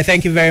 All right,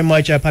 thank you very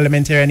much,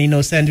 Parliamentarian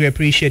Innocent. We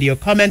appreciate your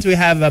comment. We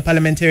have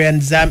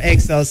Parliamentarian Zam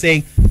XL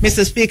saying,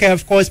 Mr. Speaker,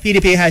 of course,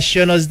 PDP has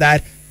shown us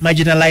that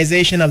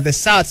marginalization of the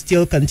South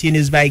still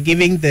continues by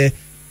giving the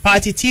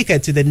party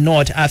ticket to the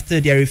North after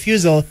their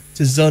refusal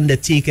to zone the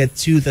ticket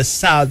to the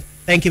South.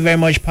 Thank you very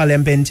much,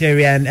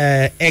 Parliamentarian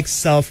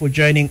XL, for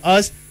joining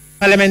us.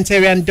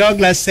 Parliamentarian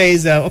Douglas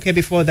says, okay,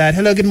 before that,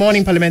 hello, good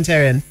morning,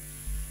 Parliamentarian.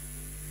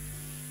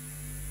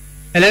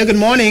 Hello, good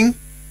morning.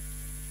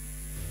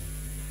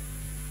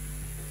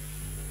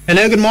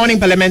 Hello, good morning,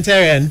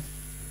 Parliamentarian.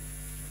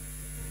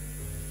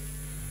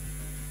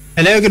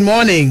 Hello, good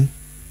morning.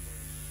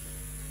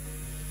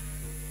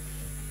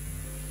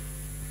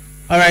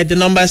 All right, the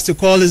numbers to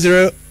call is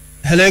 0.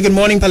 Hello, good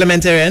morning,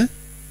 Parliamentarian.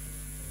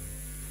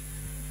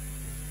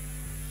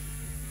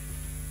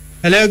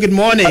 Hello, good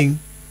morning.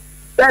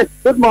 Yes,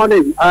 good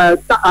morning.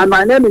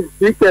 My name is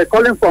Dick,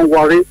 calling from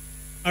Warri.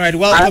 All right,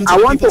 welcome to I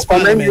want to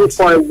commend Parliament. you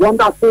for a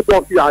wonderful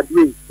work you are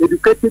doing,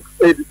 educating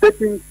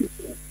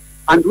people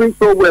and doing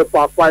so well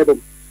for Akwa Ibom.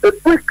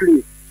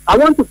 Quickly, I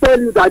want to tell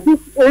you that this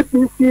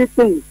APC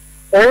thing,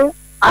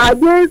 are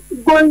they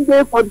going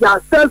there for their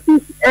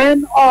selfish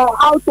end or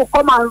how to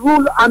come and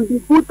rule and be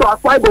good to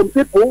Akwa Ibom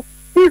people?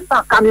 If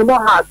Akanimo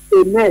has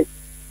a net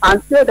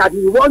and say that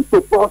he wants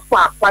to prosper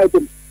Akwa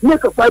Ibom,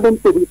 make Akwa Ibom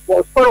to be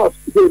prosperous,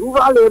 the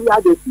rural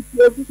area, the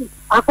city, everything.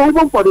 Akwa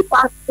Ibom for the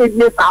past 8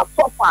 years have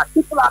suffered.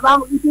 People are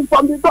now eating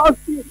from the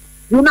doorstep.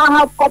 You now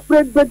have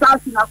corporate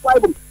beggars in Akwa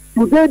Ibom.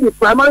 Today, the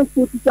primary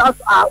school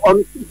teachers are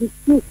on the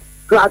street,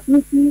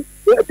 gratuity,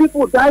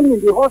 people dying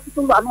in the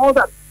hospitals and all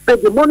that.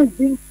 But the money is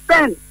being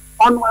spent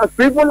on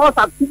frivolous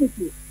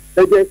activities.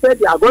 They said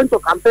they are going to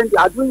campaign, they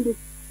are doing this.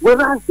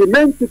 Whereas the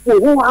main people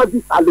who have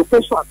this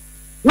allocation,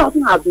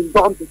 nothing has been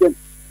done to them.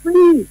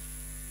 Please,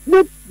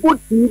 let both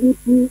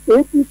PDP,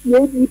 APC,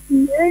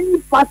 ADP, any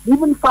party,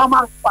 even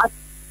farmers party,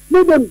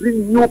 let them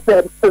bring new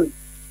persons.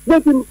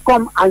 Let them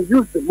come and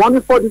use the money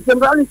for the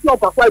generality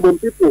of Akwa Ibom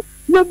people.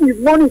 Let the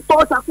money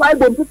touch Akwa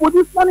Ibom people.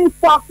 This money is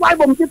for Akwa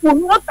Ibom people,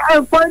 not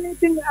for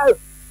anything else.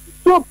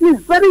 So please,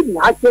 very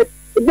market.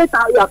 Let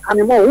our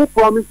Akanimo who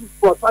promises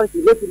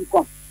prosperity, let him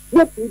come.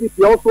 Let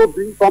PDP also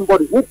bring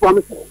somebody who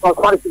promises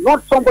prosperity,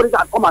 not somebody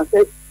that come and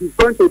say he's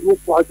going to do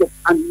projects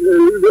and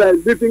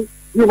living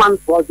human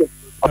projects.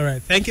 All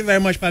right, thank you very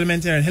much,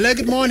 Parliamentarian. Hello,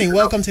 good morning.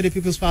 Welcome to the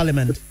People's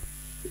Parliament.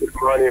 Good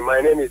morning.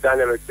 My name is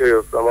Daniel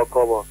Ochoyo from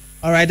Okobo.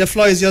 All right, the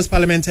floor is yours,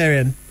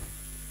 Parliamentarian.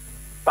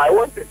 I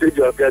want to take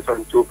your guess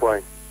on 2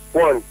 points.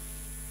 One,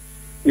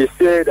 you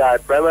say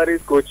that primary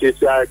school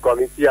teacher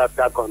committee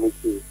after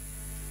committee.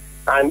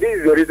 And this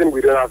is the reason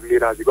we don't have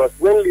leaders, because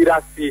when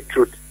leaders see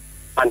truth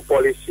and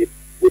polish it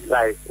with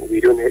lies,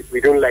 we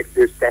don't like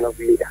this kind of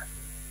leaders.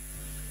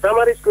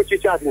 Primary school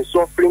teacher has been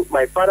suffering.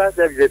 My father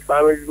said he's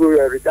a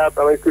retired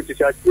primary school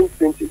teacher since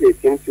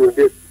 2018 till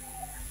date.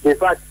 In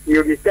fact, he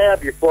retired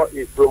before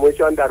his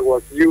promotion that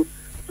was due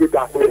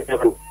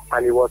 2007,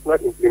 and it was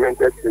not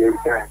implemented to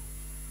retire.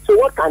 So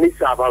what can he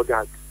say about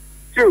that?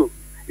 2,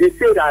 he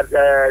said that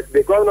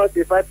the governor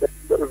said 5%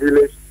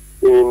 village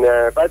in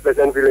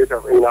 5% village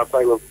in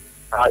Akwa Ibom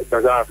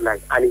does not have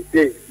light, and he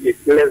says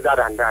it's lesser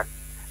than that.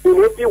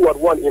 In AP Ward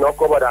 1 in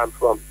Okobo that I'm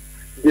from,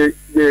 the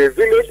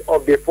village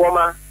of the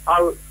former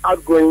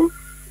outgoing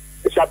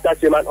chapter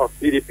chairman of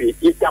PDP,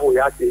 Itaku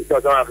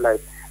does not have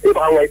light. If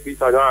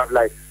does not have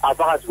light,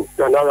 Abazu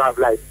does not have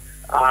light,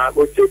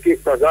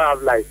 Ocheke does not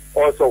have light,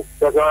 also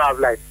does not have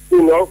light.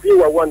 You know, he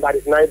was one that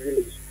is 9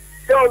 village.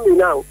 Tell me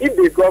now, if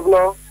the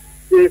governor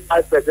says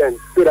 5%,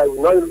 so that we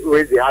will not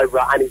raise the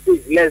eyebrow, and it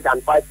is less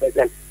than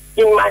 5%,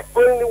 in my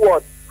only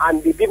word,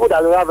 and the people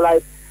that don't have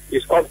light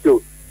is up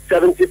to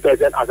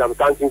 70% as I'm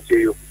counting to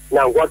you.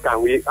 Now, what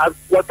can he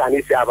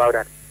say about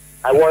that?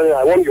 I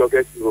want your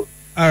guess to go.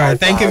 All right,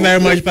 thank you very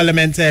much,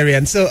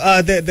 Parliamentarian. So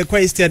the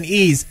question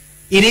is,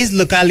 in his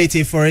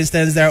locality, for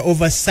instance, there are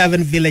over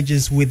 7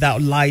 villages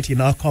without light in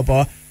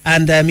Okobo.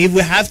 And if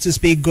we have to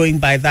speak going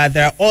by that,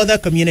 there are other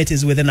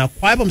communities within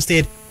Akwa Ibom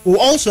State who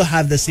also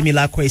have the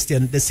similar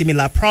question, the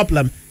similar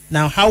problem.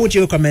 Now, how would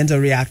you comment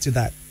or react to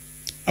that?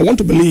 I want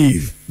to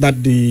believe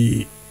that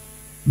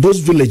those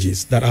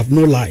villages that have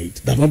no light,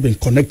 that have not been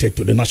connected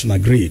to the national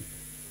grid,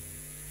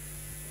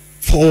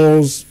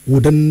 falls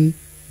within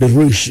the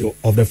ratio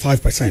of the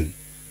 5%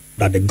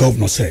 that the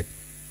governor said.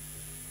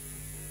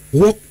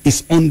 Work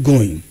is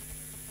ongoing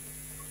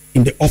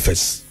in the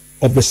office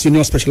of the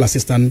Senior Special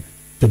Assistant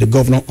to the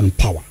Governor on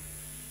Power.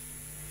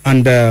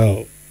 And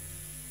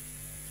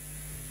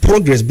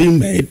progress being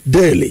made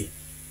daily,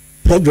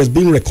 progress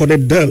being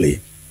recorded daily.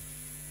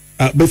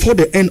 Before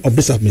the end of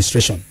this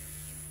administration,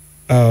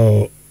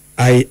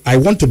 I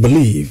want to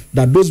believe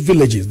that those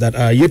villages that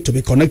are yet to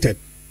be connected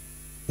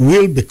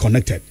will be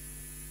connected.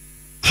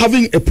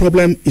 Having a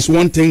problem is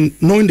one thing,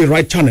 knowing the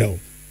right channel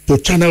to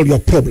channel your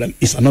problem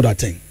is another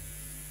thing.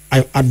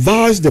 I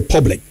advise the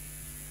public,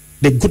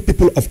 the good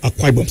people of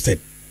Akwa Ibom State,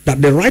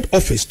 that the right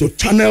office to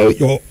channel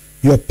your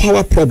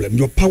power problem,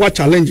 your power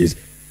challenges,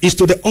 is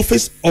to the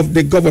office of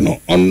the governor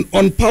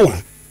on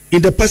power,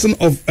 in the person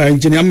of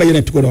Engineer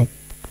Mayor Atiku.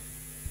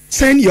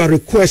 Send your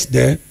request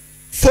there,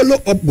 follow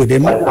up with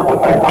him,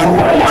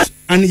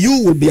 and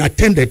you will be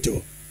attended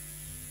to.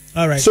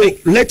 All right. So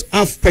let's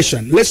have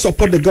patience. Let's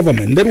support the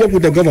government. Let's work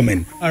with the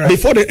government. All right.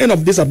 Before the end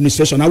of this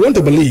administration, I want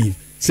to believe,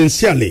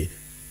 sincerely,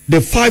 the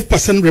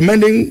 5%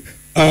 remaining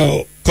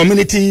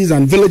communities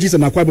and villages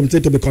in Akwa Ibom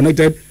State to be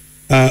connected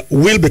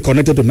will be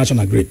connected to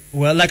national grid.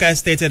 Well, like I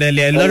stated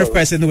earlier, a lot of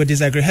persons would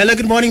disagree. Hello,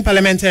 good morning,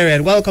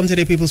 parliamentarian. Welcome to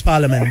the People's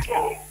Parliament.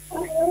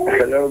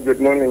 Hello,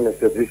 good morning,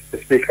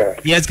 Mr. Speaker.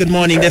 Yes, good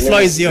morning. The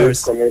floor is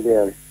yours.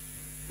 Comedian.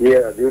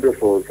 Yeah,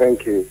 beautiful.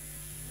 Thank you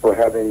for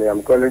having me.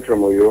 I'm calling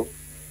from Oyo.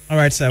 All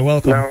right, sir.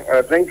 Welcome. Now,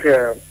 I think,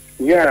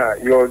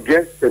 your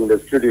guest in the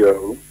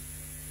studio,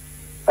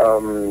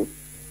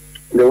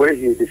 the way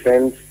he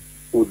defends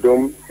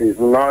Udom is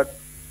not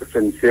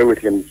sincere with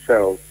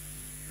himself,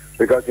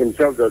 because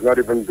himself does not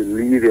even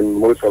believe in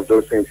most of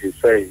those things he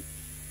says.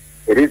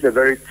 It is a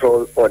very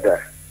tall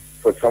order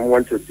for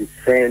someone to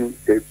defend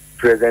the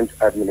present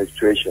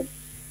administration.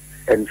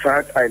 In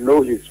fact, I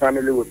know his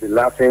family will be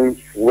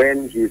laughing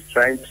when he's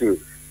trying to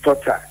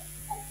totter,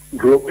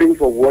 groping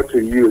for what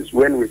to use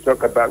when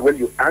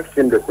you ask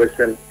him the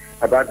question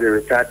about the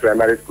retired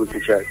primary school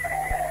teachers.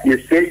 You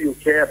say you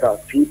care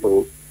about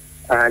people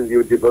and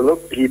you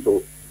develop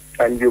people,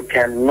 and you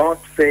cannot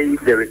say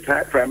the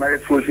retired primary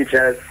school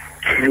teachers,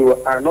 you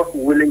are not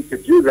willing to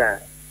do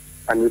that.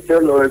 And you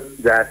tell us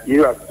that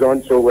you have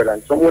done so well,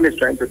 and someone is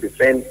trying to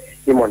defend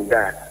him on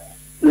that.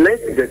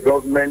 Let the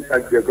government,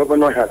 as the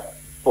governor has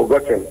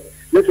forgotten,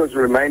 let us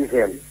remind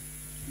him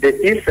the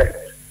effect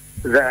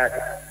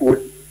that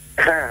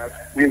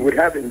we would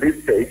have in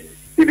this state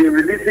if he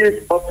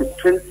releases up to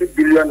 20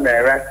 billion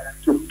naira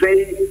to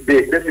pay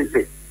the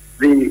deficit,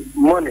 the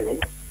money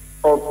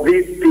of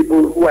these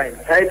people who are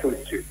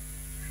entitled to.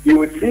 You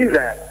would see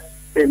that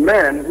a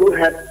man who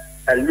had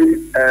a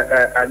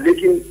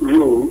leaking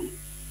roof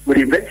would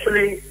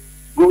eventually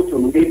go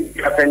to meet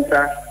a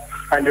carpenter,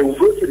 and they will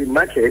go to the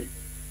market.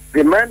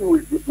 The man who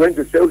is going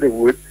to sell the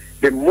wood,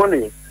 the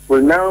money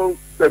will now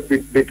be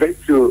paid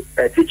to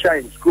a teacher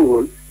in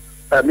school,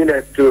 to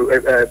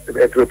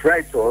a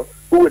proprietor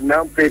who would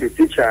now pay the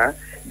teacher.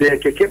 The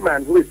keke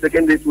man who is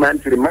taking this man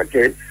to the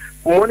market,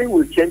 money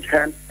will change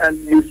hands, and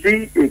you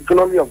see the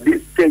economy of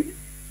this state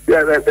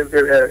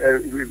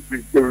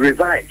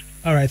revived.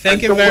 All right.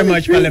 Thank you very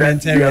much,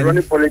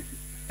 parliamentarian.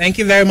 Thank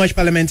you very much,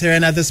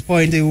 parliamentarian. At this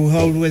point, we will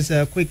always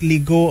quickly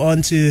go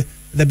on to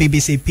the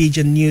BBC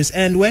Pidgin News.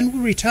 And when we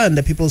return,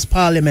 the People's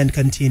Parliament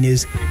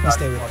continues.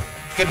 Stay with us.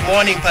 Good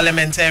morning,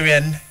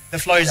 parliamentarian. The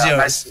floor is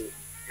yours.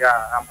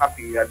 I'm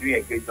happy you are doing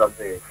a great job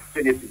there.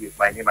 Trinity is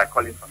my name. I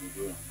call it from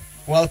Nigeria.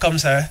 Welcome,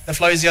 sir. The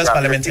floor is yours,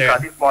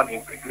 parliamentarian. This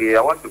morning, quickly,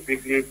 I want to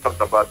quickly talk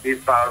about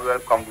this parallel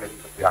congress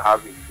that we are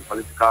having, the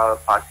political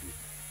parties,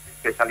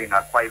 especially in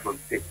Akwa Ibom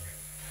State.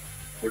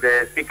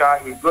 The speaker,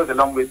 it goes a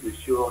long way to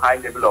show high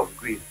level of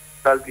greed,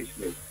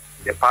 selfishness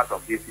in the part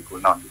of these people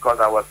now, because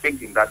I was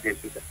thinking that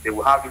they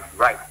will have it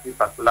right this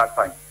particular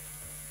time.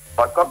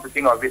 But come to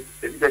think of it,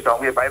 the situation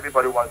whereby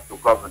everybody wants to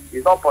govern,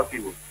 it's not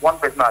possible, one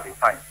person at a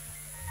time.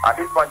 At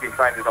this point in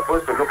time, we're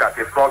supposed to look at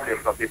the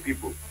problems of the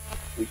people.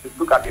 We should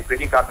look at the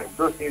predicament,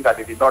 those things that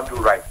they did not do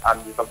right. And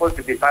it's supposed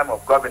to be a time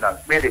of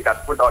governance where they can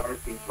put all these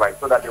things right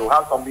so that they will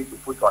have something to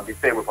put on the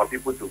table for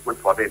people to vote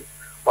for them.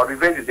 But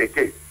revenge is the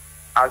case.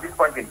 At this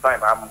point in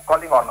time, I'm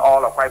calling on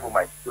all of Akwa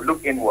Ibomites to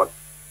look inward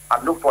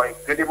and look for a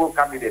credible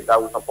candidate that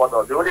will support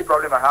us. The only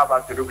problem I have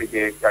has to do with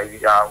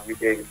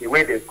the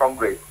way the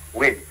Congress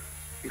wins,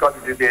 because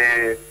it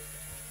is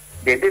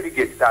the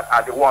delegates that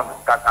are the ones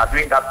that are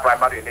doing that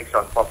primary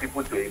election for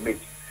people to image.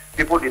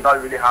 People did not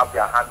really have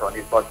their hands on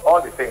it, but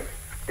all the same,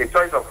 the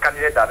choice of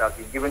candidate that has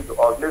been given to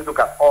us, let's look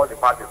at all the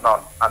parties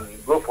now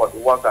and go for the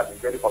ones that are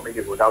very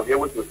formidable, that will be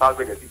able to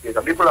salvage the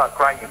situation. People are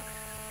crying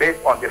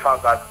based on the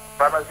fact that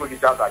primary school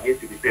teachers are yet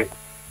to be paid.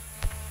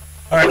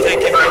 All right,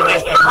 thank you very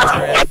much,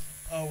 Parliamentarian.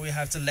 Oh, we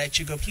have to let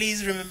you go.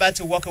 Please remember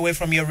to walk away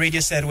from your radio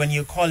set when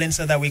you call in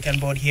so that we can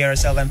both hear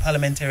ourselves and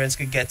parliamentarians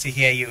could get to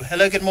hear you.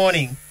 Hello, good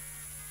morning.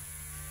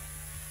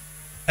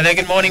 Hello,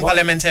 good morning,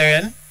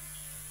 parliamentarian.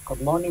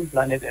 Good morning,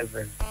 Planet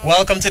Everett.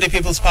 Welcome to the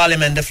People's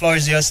Parliament. The floor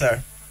is yours,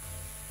 sir.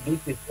 This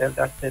is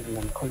Elder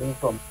Stedman calling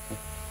from.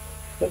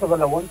 First of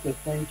all, I want to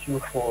thank you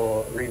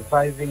for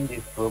reviving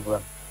this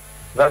program.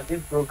 Well,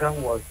 this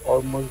program was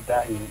almost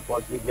dying,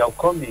 but with your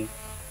coming,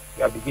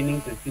 we are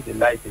beginning to see the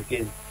light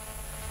again.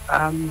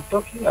 I'm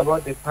talking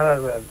about the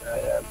parallel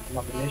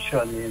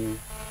nomination in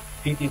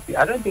PDP.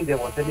 I don't think there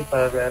was any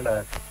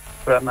parallel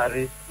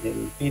primaries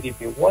in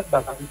PDP. What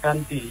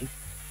Bakakan did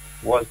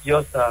was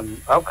just,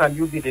 how can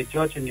you be the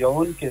judge in your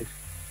own case?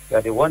 You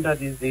are the one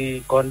that is the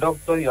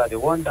conductor, you are the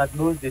one that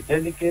knows the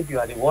delegate, you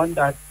are the one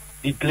that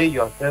declare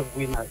yourself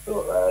winner.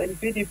 So in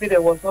PDP,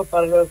 there was no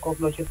parallel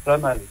governorship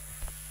primary.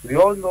 We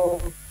all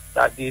know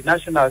that the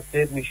national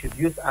said we should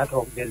use ad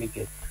hoc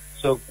delegates.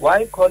 So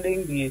why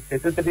calling the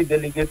statutory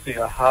delegates to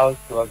your house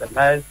to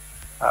organize,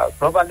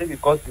 probably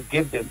because you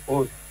gave them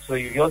oath, so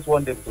you just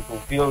want them to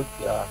fulfill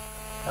their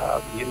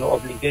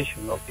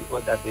obligation of the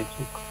oath that they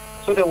took.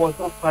 So there was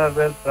no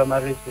parallel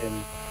primaries in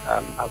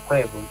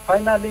Akwa Ibom.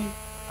 Finally,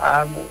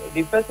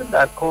 the person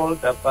that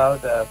called about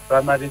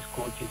primary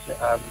school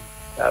teacher,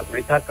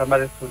 retired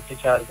primary school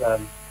teachers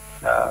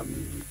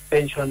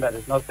pension that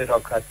is not paid or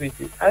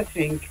gratuity, I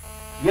think,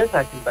 yes,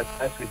 I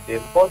sympathize with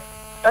them, but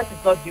that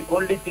is not the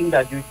only thing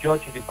that you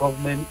judge the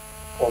government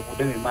of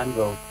Udem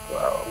Emmanuel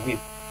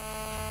with.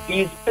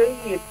 He is paying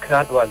it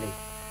gradually.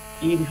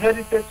 He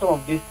inherited some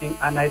of these things,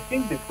 and I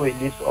think before he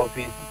leaves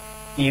office,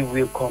 he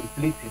will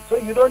complete it. So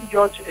you don't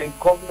judge a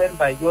government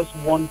by just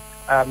one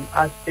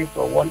aspect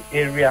or one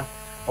area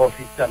of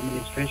its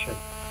administration.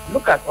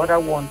 Look at other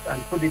ones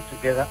and put it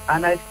together,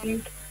 and I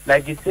think,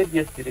 like he said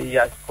yesterday, he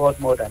has scored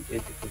more than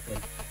 80%.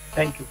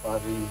 Thank you for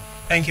having me.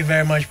 Thank you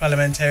very much,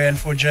 Parliamentarian,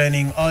 for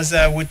joining us.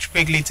 We'll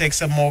quickly take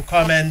some more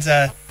comments.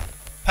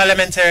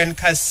 Parliamentarian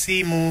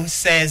Kasimu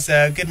says,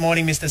 good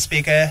morning, Mr.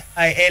 Speaker.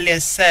 I earlier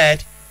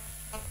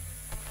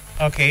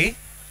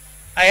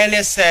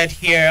said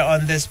here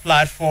on this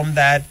platform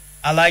that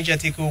Elijah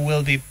Atiku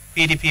will be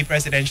PDP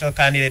presidential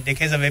candidate. In the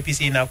case of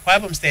APC in Akwa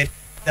Ibom State,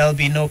 there will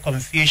be no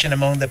confusion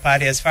among the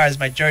party. As far as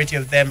majority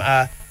of them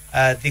are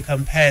the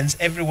campaigns,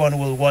 everyone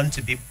will want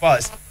to be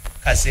boss.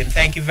 Kasim,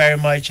 thank you very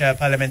much,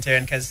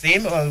 Parliamentarian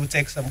Kasim. We'll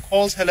take some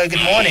calls. Hello,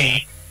 good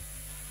morning.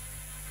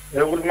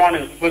 Good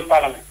morning, People's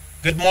Parliament.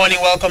 Good morning,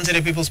 welcome to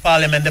the People's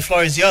Parliament. The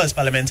floor is yours,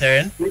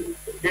 Parliamentarian.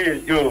 This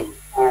is Joe,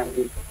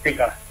 the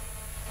Speaker.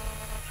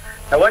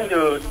 I want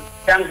to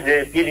thank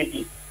the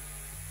PDP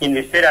in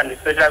the state and the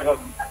federal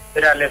government,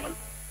 federal level,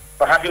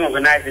 for having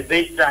organized a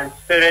very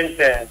transparent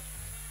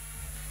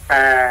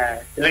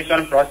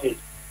election process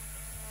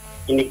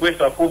in the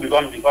quest of who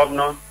becomes the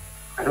governor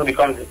and who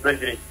becomes the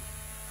president.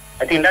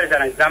 I think that is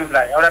an example.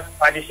 Other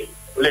parties should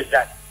relate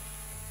that.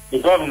 The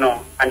governor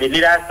and the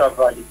leaders of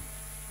the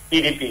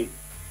PDP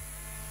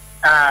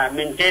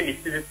maintain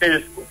the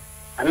status quo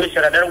and make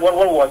sure that what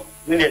was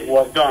needed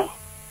was done,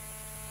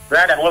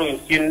 rather than what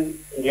we've seen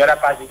in the other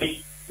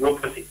parties, the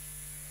opposite.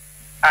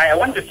 I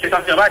want to say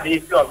something about the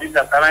issue of these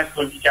primary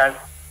school teachers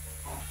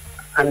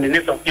and the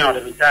next of kin of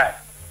the retired.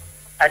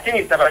 I think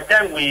it's about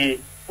time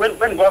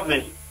when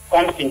government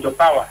comes into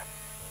power,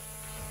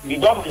 the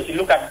government should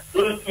look at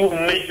those two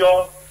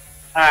major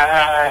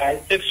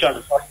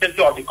sections or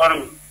sector of the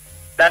economy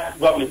that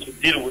government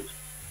should deal with.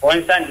 For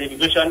instance, the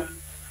education,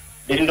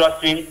 the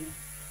industry,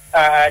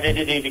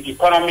 the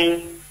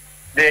economy,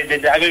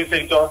 the agriculture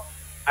sector,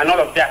 and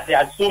all of that. They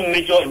are two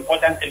major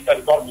important sectors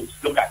the government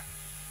should look at,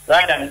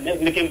 rather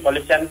than making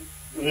politicians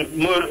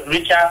more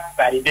richer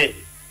by the day.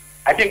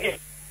 I think.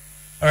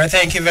 All right,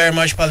 thank you very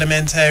much,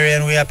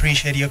 Parliamentarian. We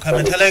appreciate your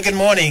comment. Hello, good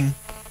morning.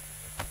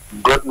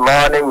 Good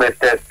morning,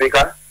 Mr.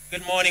 Speaker.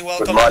 Good morning,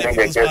 welcome Good morning, to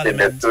the People's guests in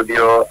the Parliament.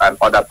 studio and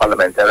other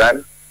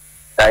parliamentarians.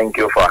 Thank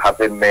you for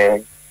having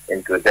me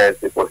in today's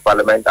People's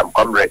Parliament. I'm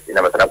Comrade in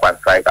Amasarapan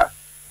Striker.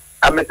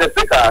 And Mr.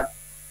 Speaker,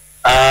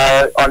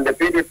 on the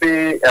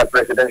PDP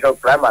presidential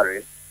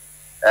primary,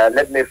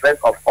 let me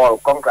first of all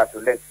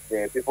congratulate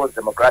the People's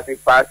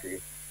Democratic Party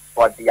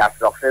for their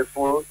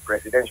successful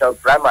presidential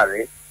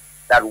primary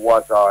that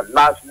was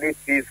largely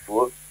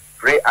peaceful,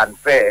 free and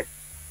fair,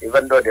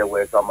 even though there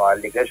were some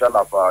allegations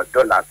of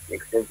dollars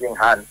exchanging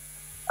hands.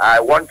 I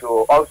want to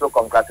also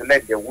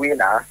congratulate the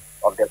winner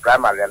of the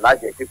primary,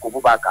 Atiku,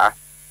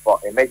 for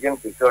emerging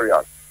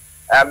victorious.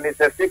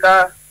 Mr.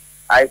 Speaker,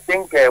 I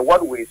think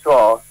what we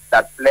saw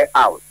that play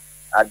out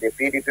at the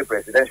PDP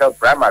presidential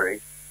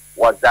primary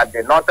was that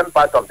the northern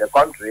part of the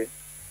country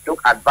took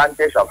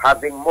advantage of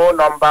having more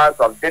numbers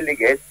of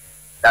delegates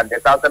than the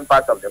southern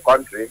part of the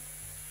country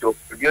to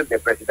produce the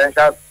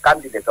presidential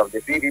candidate of the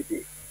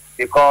PDP,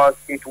 because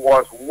it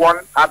was one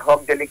ad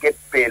hoc delegate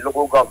per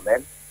local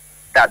government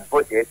that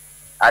voted,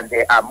 and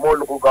there are more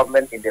local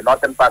government in the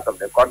northern part of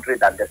the country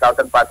than the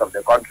southern part of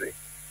the country.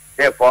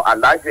 Therefore,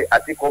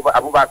 Atiku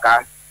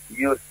Abubakar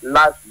used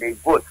largely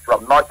votes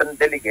from northern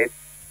delegates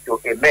to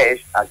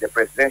emerge as the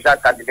presidential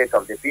candidate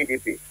of the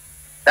PDP.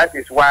 That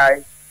is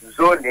why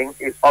zoning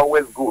is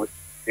always good,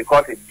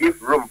 because it gives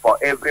room for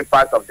every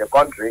part of the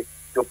country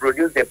to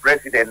produce the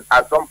president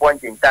at some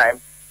point in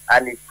time,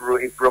 and it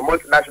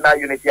promotes national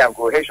unity and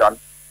cohesion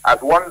as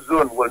one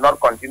zone will not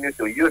continue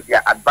to use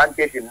their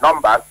advantage in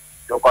numbers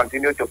to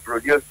continue to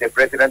produce the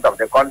president of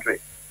the country.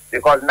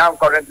 Because now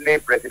currently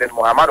President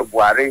Muhammadu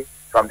Buhari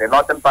from the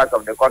northern part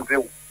of the country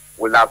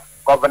will have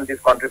governed this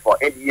country for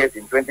 8 years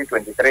in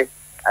 2023,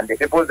 and the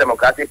People's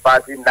Democratic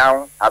Party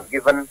now have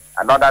given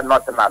another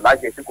northern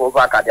Alhaji Atiku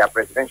Abubakar their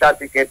presidential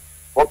ticket,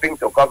 hoping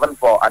to govern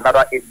for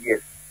another 8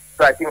 years.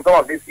 So I think some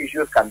of these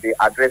issues can be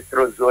addressed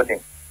through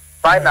zoning.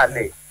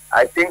 Finally,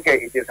 I think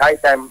it is high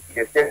time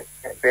the state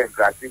pays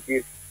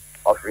gratuities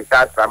of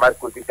retired primary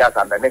school teachers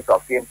and the next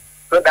of kin,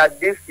 so that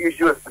these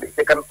issues be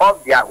taken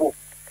off their hook.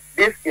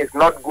 This is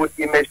not good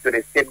image to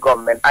the state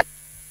government. All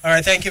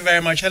right, thank you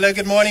very much. Hello,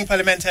 good morning,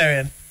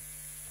 parliamentarian.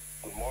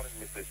 Good morning,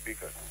 Mr.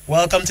 Speaker.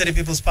 Welcome to the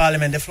People's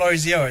Parliament. The floor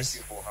is yours.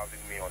 Thank you for having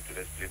me on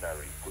today's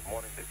plenary. Good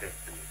morning, the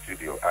guests in the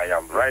studio. I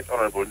am Right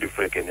Honorable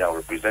Ndifre Kenya,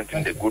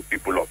 representing the good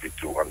people of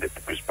Itu on the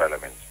People's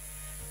Parliament.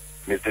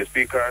 Mr.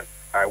 Speaker,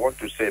 I want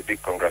to say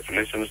big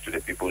congratulations to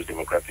the People's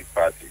Democratic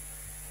Party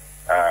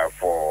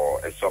for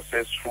a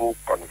successful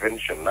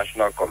convention,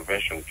 national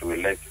convention, to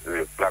elect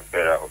the flag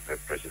bearer of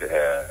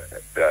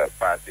the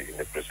party in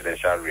the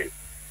presidential race.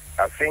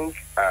 I think,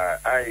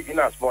 in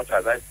as much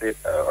as I said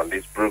on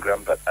this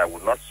program that I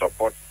will not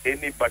support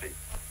anybody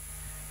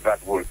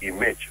that will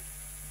emerge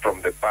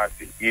from the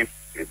party if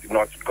it's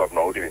not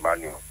Governor Udi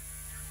Emmanuel.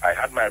 I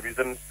had my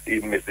reasons,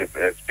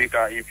 Mr.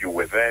 Speaker, if you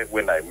were there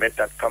when I made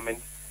that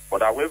comment.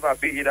 But however,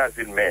 be it as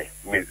it may,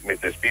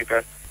 Mr.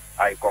 Speaker,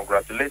 I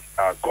congratulate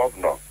our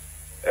Governor,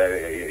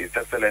 His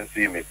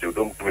Excellency Mr.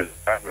 Udom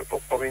for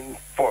coming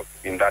forth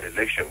in that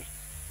election.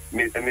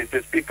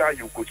 Mr. Speaker,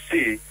 you could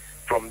see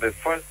from the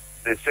first,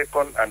 the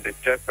second, and the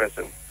third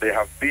person, they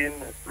have been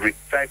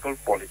recycled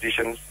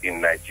politicians in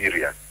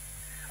Nigeria.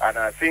 And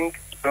I think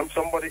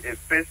somebody, a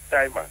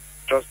first-timer,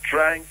 just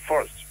trying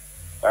first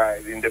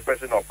in the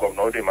person of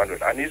Governor Emmanuel,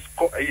 and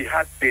he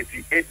had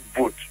 38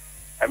 votes.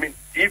 I mean,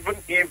 even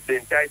if the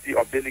entirety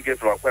of delegates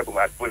from Akwa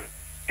Ibom had voted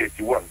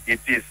 81,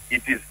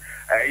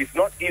 it's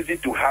not easy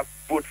to have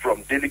vote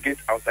from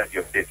delegates outside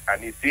your state,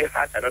 and he still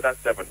had another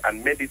 7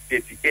 and made it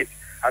 88.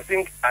 I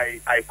think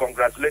I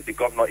congratulate the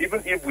governor,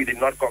 even if we did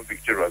not come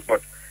victorious,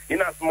 but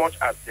in as much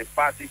as the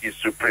party is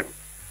supreme,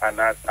 and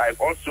as I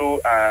also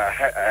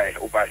I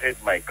overheard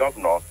my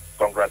governor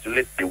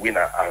congratulate the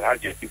winner,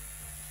 Alhaji.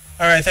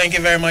 All right, thank you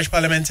very much,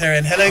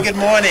 parliamentarian. Hello, good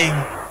morning.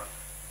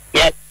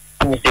 Yes,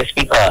 Mr.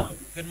 Speaker.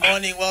 Good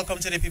morning, welcome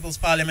to the People's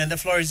Parliament. The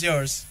floor is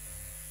yours.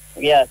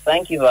 Yeah,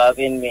 thank you for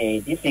having me.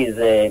 This is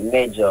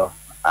Major.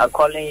 I'm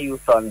calling you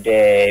from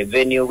the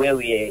venue where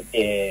we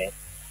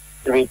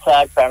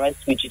retired primary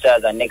school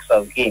teachers and next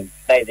of kin.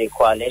 That is a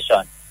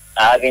coalition.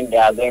 They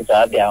are going to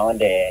have their own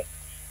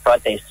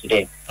protest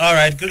today. All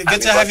right, good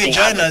to have you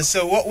join us.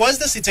 So what's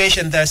the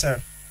situation there,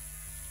 sir?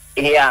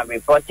 Yeah, I'm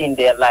reporting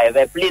there live.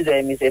 Please,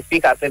 Mr.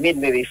 Speaker, permit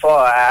me before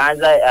I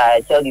answer,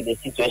 I tell you the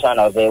situation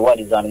of what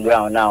is on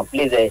ground now.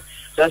 Please,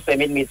 just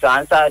permit me to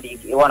answer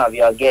one of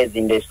your guests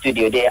in the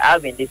studio. They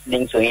have been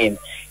listening to him.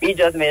 He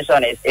just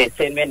mentioned a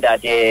statement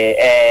that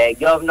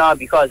governor,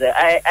 because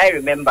I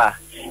remember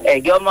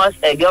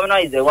governor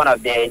is one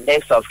of the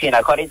next of kin,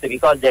 according to,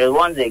 because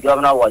once the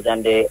governor was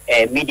on the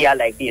media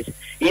like this,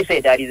 he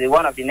said that he's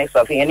one of the next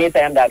of kin.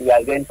 Anytime that we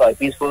are going for a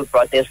peaceful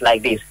protest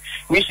like this,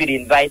 we should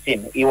invite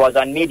him. He was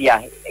on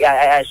media.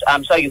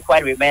 I'm sure you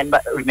quite remember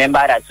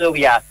that. So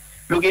we are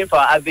looking for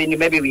avenue.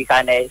 Maybe we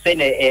can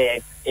send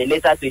a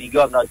letter to the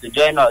governor to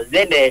join us.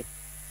 Then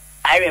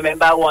I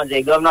remember once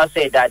the governor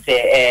said that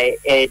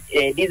this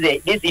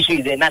issue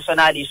is a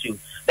national issue,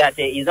 that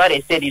it's not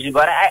a state issue.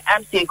 But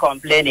I'm still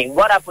complaining.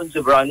 What happened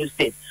to Borno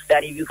State?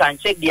 That if you can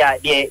check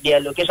the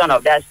location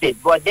of that state,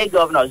 but the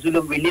governor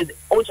Zulu released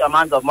huge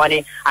amounts of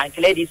money and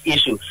clear this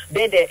issue.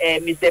 Then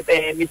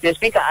Mr.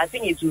 Speaker, I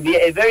think it will be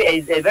a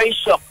very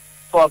shock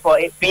for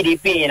a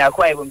PDP in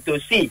Akwa Ibom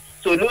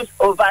to lose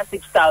over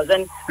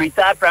 6,000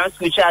 retired primary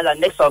school teachers and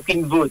next of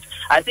kin votes.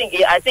 I think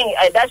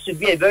that should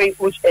be a very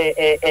huge,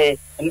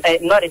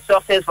 not a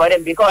success for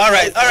them. Because all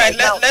right.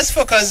 Let's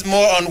focus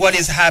more on what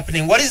is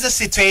happening. What is the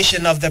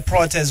situation of the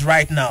protest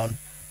right now?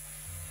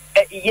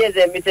 Yes,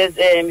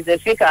 Mr.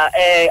 Speaker. As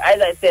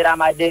I said,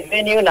 I'm at the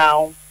venue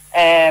now.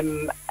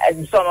 And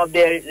some of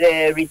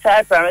the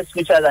retired primary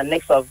school teachers and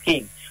next of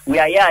kin. We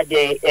are here at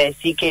the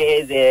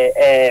CKA,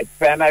 the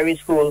primary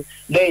school.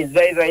 They is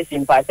very, very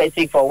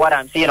sympathetic for what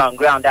I'm seeing on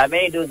ground. There are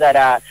many those that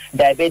are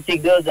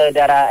diabetic, those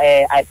that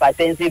are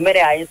hypertensive. Many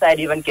are inside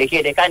even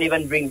KK. They can't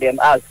even bring them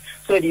out.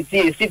 So the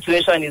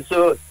situation is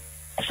so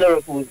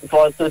sorrowful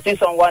to see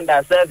someone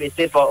that served the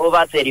state for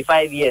over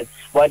 35 years,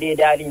 but they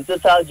are in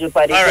total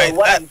jeopardy. All right. So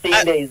what I'm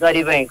saying there is not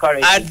even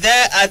encouraging.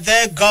 Are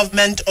there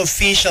government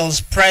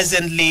officials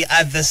presently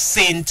at the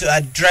scene to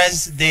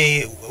address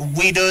the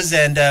widows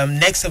and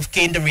next of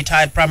kin, the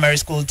retired primary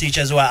school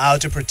teachers who are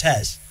out to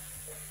protest?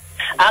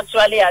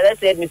 Actually, as I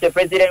said, Mr.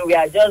 President, we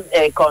are just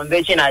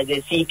convention as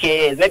the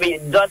CKs. Maybe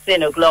just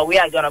 10 o'clock, we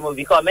are going to move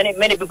because many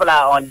people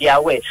are on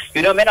their way.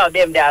 You know, many of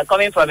them, they are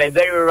coming from a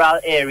very rural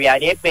area.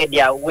 They pay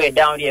their way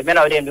down here. Many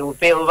of them, they will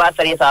pay over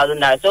 30,000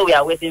 naira. So we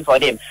are waiting for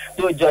them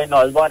to join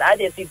us. But at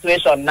the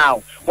situation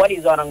now, what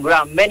is on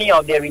ground, many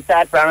of the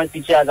retired primary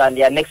teachers and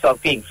their next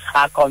of kin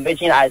are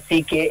convention as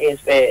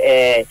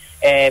CKs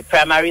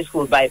primary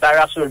school by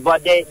Barracks Road.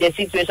 But the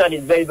situation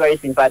is very, very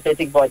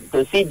sympathetic. But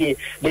to see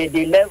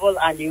the level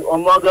and the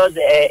homologous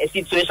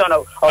situation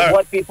of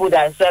what people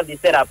that serve the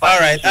state are. All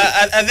right.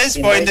 At this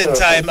point in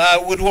time,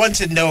 I would want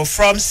to know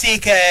from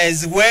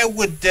CKs, where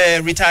would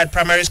the retired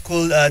primary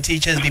school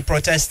teachers be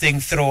protesting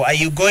through? Are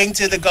you going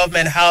to the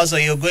government house or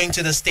you're going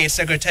to the state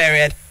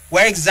secretariat?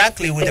 Where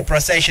exactly would the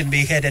procession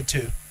be headed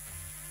to?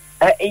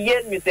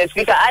 Yes, Mr.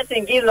 Speaker, I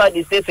think it's not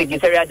the state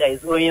secretariat that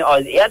is going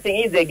on. I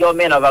think it's the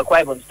government of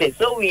Akwa Ibom State.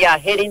 So we are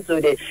heading to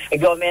the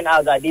government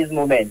house at this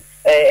moment.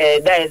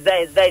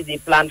 That is the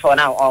plan for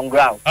now on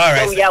ground. All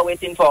right. So we are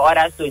waiting for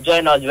others to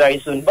join us very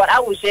soon. But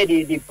I will share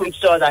the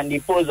pictures and the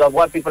posts of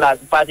what people are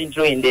passing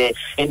through in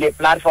the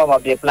platform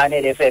of the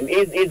Planet FM.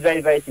 It's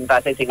very, very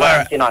sympathetic what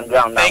I'm seeing on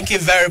ground now. Thank you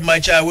very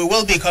much. We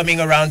will be coming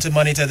around to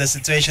monitor the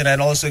situation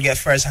and also get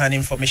first-hand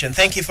information.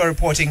 Thank you for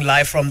reporting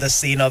live from the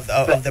scene of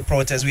the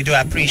protest. We do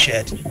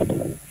appreciate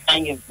it.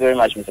 Thank you very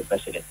much, Mr.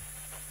 President.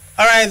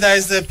 All right, that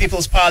is the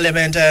People's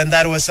Parliament, and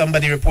that was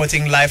somebody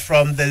reporting live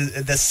from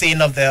the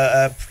scene of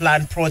the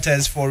planned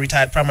protest for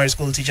retired primary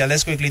school teacher.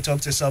 Let's quickly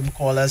talk to some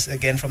callers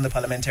again from the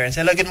parliamentarians.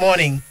 Hello, good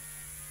morning.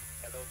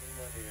 Hello, good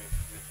morning,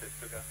 Mr.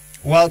 Speaker.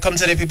 Welcome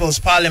to the People's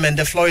Parliament.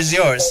 The floor is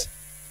yours.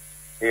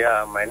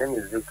 Yeah, my name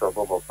is Victor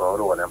Bobo from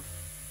Uruwanam.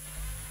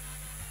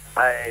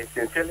 I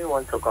sincerely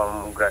want to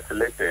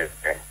congratulate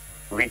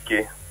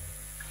Wiki,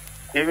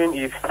 even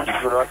if he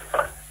do not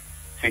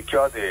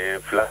secure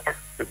the flag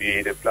to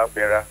be the flag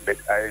bearer, but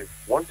I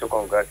want to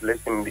congratulate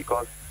him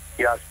because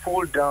he has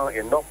pulled down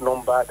enough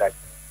number that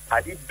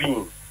had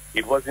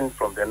it wasn't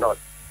from the north,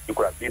 he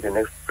could have been the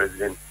next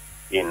president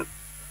in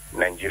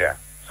Nigeria.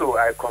 So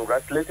I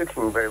congratulated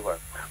him very well.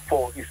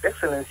 For His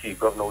Excellency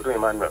Governor Udo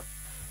Emmanuel,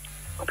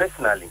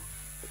 personally,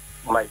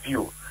 my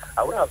view,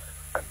 I would have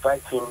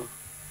advised him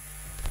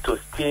to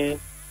stay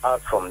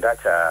out from that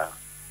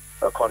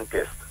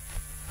contest,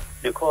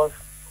 because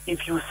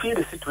if you see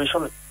the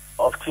situation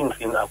of things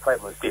in Akwa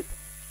Ibom State,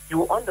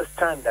 you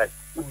understand that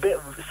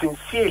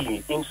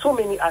sincerely in so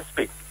many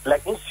aspects,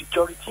 like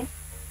insecurity,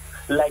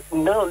 like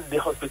now the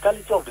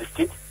hospitality of the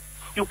state,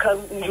 you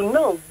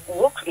now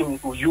walk in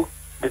Uyu,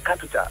 the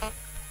capital,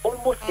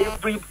 almost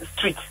every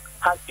street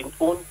has its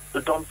own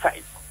dump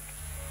site.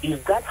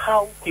 Is that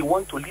how he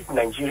wants to lead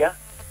Nigeria?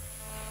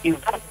 Is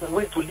that the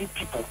way to lead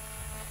people?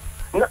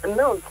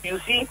 Now you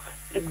see,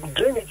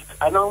 drainage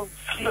are now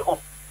filled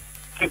up.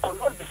 He could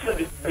not be filled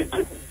with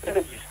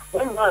drainages.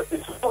 When now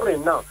it's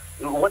pouring now,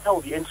 water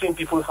will be entering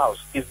people's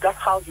house. Is that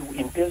how he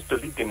intends to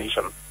lead the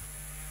nation?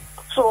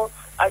 So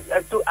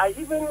I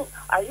even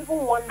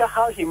wonder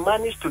how he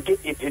managed to get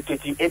a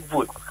 38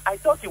 vote. I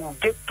thought he would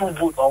get 2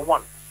 votes or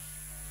 1.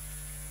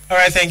 All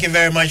right, thank you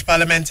very much,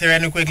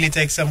 Parliamentarian. We'll quickly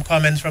take some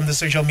comments from the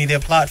social media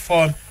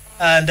platform.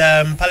 And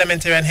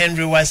Parliamentarian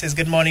Henry West says,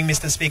 good morning,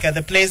 Mr. Speaker.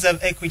 The place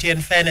of equity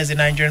and fairness in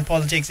Nigerian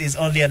politics is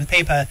only on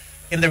paper.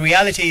 In the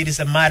reality, it is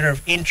a matter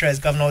of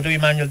interest. Governor Udo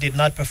Emmanuel did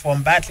not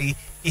perform badly.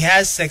 He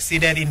has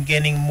succeeded in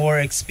gaining more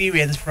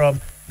experience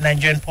from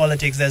Nigerian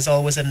politics. There's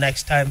always a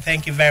next time.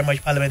 Thank you very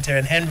much,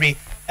 Parliamentarian Henry.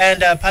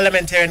 And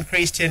Parliamentarian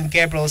Christian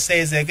Gabriel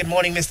says, good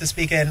morning, Mr.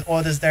 Speaker, and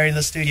others there in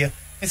the studio.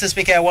 Mr.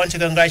 Speaker, I want to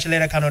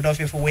congratulate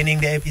Akanodofia for winning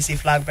the APC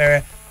flag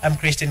bearer. I'm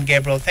Christian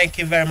Gabriel. Thank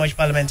you very much,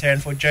 Parliamentarian,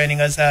 for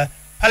joining us.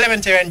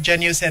 Parliamentarian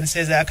Janusen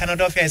says that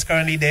Akanodofia is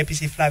currently the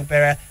APC flag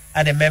bearer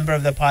and a member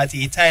of the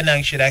party.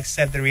 Itainang should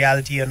accept the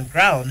reality on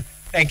ground.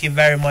 Thank you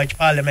very much,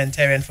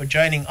 Parliamentarian, for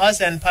joining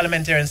us. And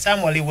Parliamentarian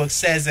Samuel Iwok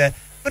says,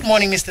 good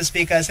morning, Mr.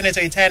 Speaker.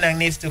 Senator Itainang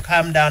needs to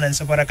calm down and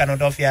support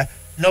Akanodofia.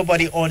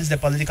 Nobody owns the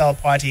political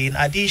party. In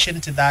addition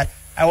to that,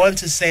 I want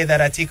to say that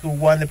Atiku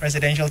won the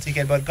presidential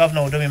ticket, but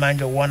Governor Udo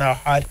Emmanuel won our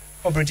heart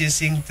for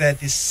producing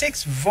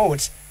 36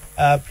 votes,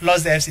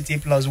 plus the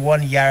FCT plus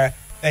 1 Yara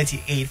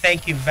 38.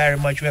 Thank you very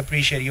much. We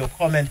appreciate your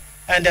comment.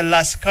 And the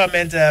last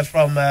comment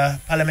from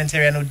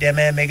Parliamentarian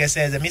Udeme Mega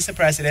says, Mr.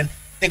 President,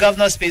 the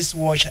governor's speech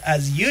was,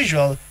 as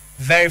usual,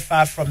 very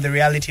far from the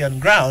reality on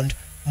ground.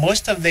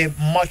 Most of the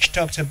much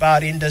talked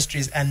about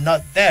industries are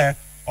not there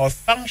or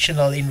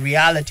functional in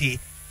reality.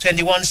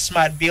 21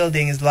 smart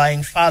buildings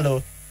lying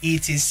fallow,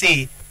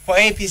 etc. For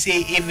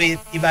APC,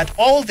 if at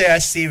all they are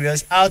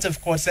serious,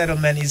 out-of-court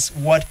settlement is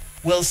what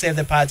will save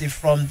the party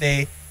from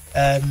the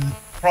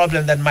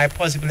problem that might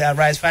possibly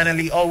arise.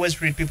 Finally,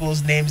 always read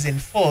people's names in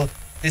full.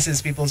 This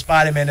is People's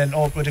Parliament and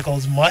all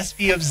protocols must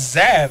be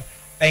observed.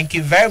 Thank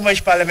you very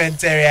much,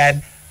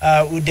 Parliamentarian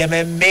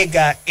Udeme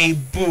Mega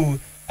Ebu.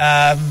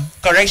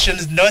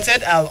 Corrections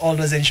noted. I'll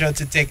always ensure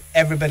to take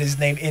everybody's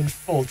name in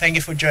full. Thank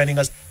you for joining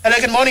us. Hello,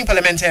 good morning,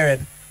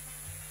 Parliamentarian.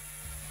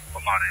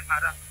 Good morning,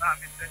 Madam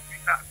Mr.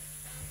 Speaker.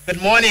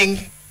 Good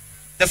morning.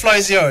 The floor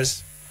is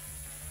yours.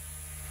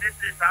 This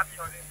is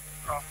actually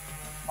from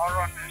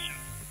Oron Nation.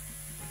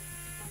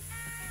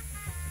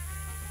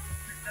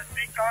 Mr.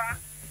 Speaker,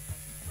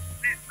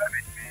 please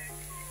permit me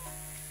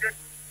to take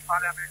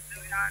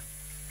parliamentarian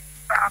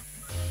staff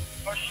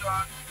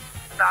discussion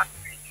last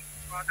week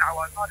because I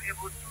was not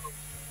able to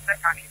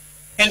take an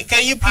interview.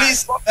 Can you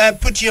please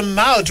put your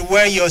mouth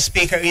where your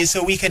speaker is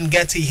so we can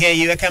get to hear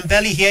you? I can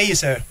barely hear you,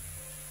 sir.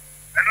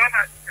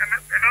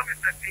 Hello,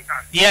 Mr.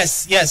 Speaker.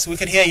 Yes, we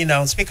can hear you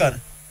now. Speak on.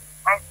 Okay.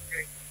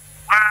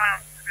 The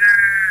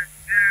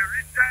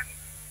recent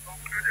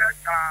concluded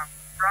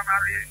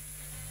primary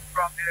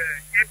from the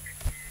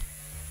APC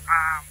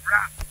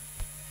branch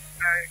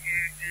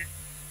is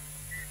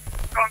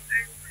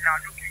something we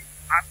are looking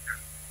after.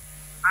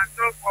 And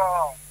so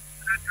for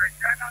the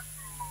China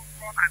to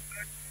come and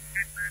make a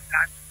statement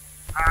that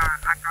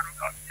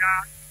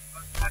Akanogofia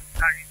is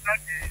not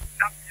the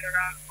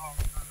champion of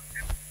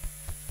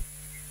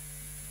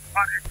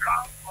on the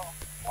ground of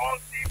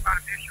faulty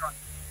foundation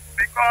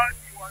because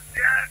he was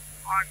there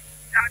on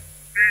that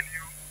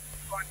venue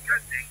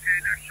contesting the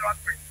election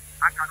with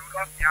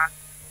Akanogofia.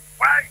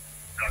 Why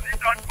does he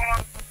not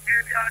come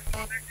earlier to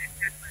make this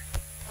statement?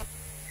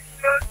 It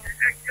shows the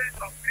exchange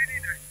of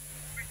greediness,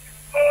 which is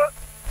so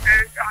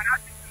an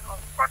attitude of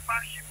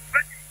sportsmanship.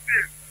 When you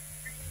fail,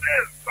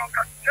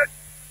 congratulate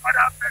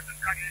other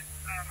persons that is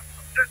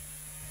just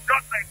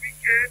like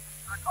PK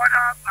and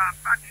other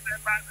party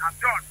members have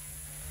done.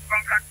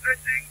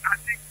 Congratulating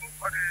Atiku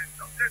for the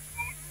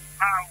successful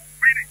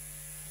winning.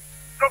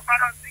 So,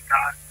 Madam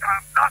Speaker,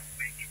 last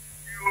week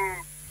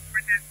we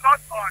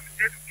discussed on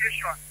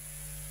education,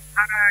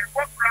 and I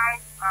walked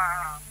around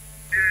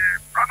the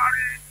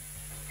primary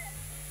school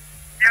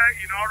here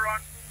in Oron,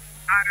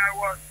 and I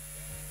was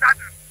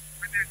saddened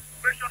with the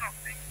situation of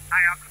things I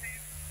am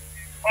seeing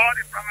in all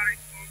the primary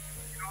schools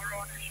in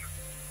Oron Nation.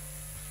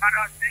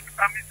 Madam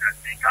Mr.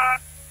 Speaker,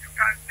 you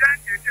can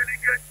send a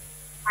delegate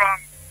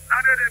from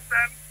Standard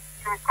FM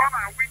to come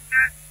and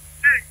witness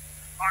things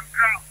on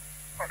ground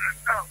for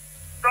themselves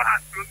so as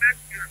to make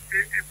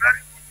a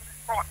very good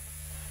report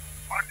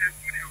on the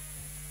studio.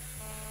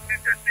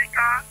 Mr.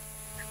 Speaker,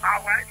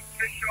 our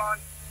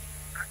education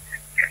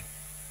is dead.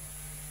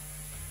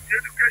 The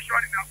education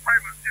in our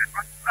private state,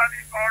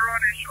 particularly our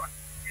nation,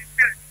 is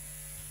dead.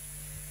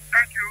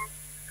 Thank you,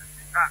 Mr.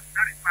 Speaker.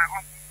 That is my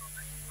humble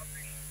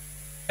submission.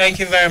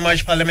 Thank you very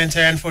much,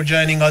 Parliamentarian, for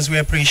joining us.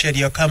 We appreciate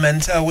your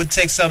comment. We'll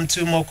take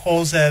two more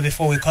calls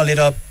before we call it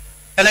up.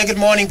 Hello, good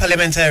morning,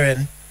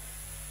 Parliamentarian.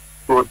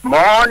 Good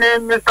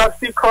morning, Mr.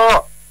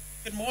 Speaker.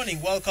 Good morning,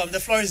 welcome.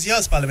 The floor is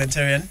yours,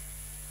 Parliamentarian.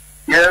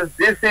 Yes,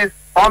 this is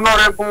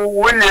Honorable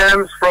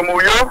Williams from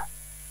Uyo.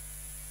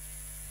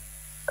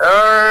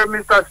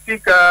 Mr.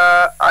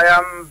 Speaker, I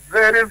am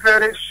very,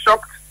 very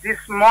shocked this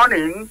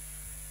morning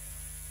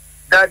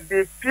that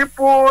the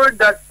people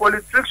that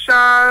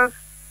politicians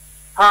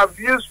have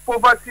used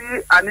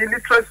poverty and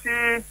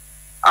illiteracy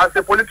as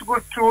a political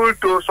tool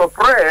to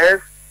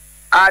suppress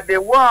are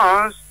the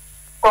ones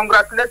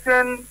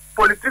congratulating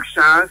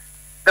politicians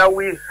that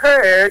we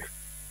heard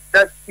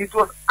that it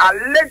was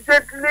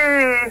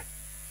allegedly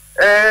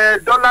a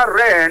dollar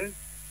rain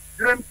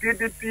during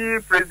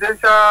PDP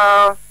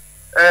presidential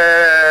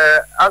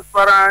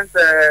aspirant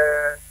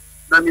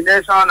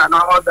nomination and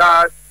all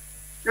that.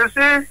 You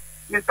see,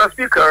 Mr.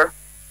 Speaker,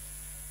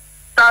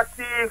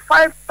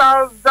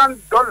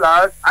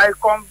 $35,000, I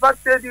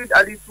converted it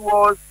and it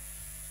was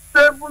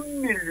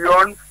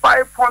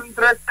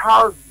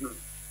 7,500,000.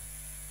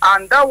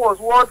 And that was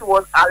what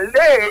was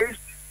alleged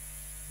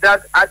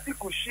that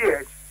Atiku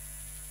shared.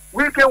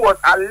 Wike was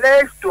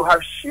alleged to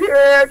have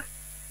shared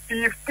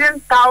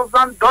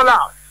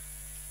 $15,000.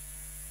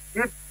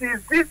 It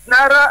is this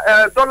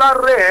naira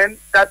dollar rain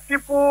that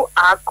people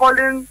are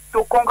calling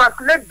to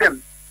congratulate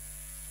them.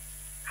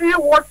 See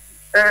what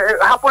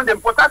happened in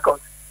Port Harcourt.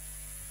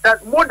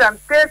 That more than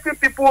 30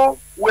 people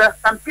were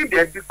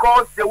stampeded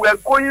because they were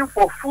going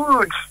for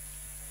food.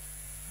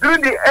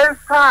 During the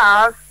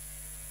SARS,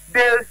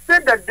 they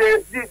said that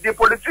the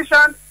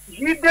politicians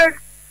needed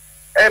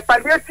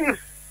palliatives.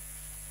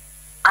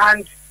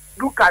 And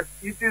look at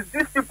it is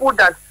these people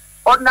that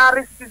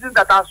ordinary citizens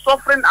that are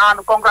suffering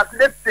and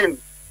congratulating.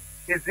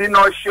 Is it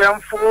not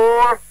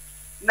shameful?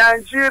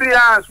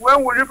 Nigerians,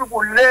 when will you people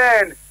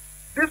learn?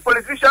 These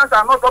politicians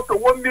are not up to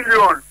 1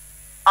 million.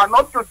 And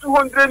up to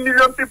 200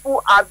 million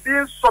people are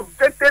being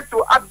subjected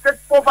to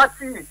abject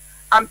poverty.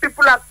 And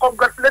people are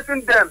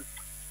congratulating them.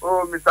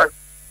 Oh, Mr.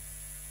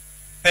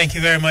 Thank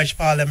you very much,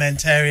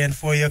 Parliamentarian,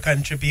 for your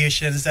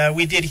contributions.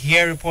 We did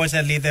hear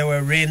reportedly there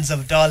were rains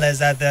of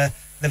dollars at the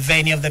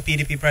venue of the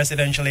PDP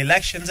presidential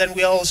elections, and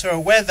we are also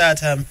aware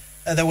that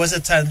there was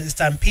a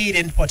stampede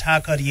in Port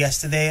Harcourt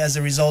yesterday as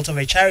a result of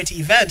a charity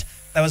event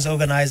that was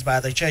organized by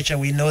the church,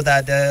 and we know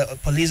that the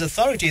police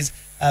authorities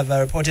have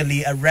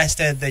reportedly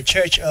arrested the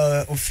church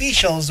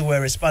officials who were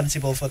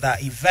responsible for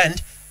that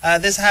event.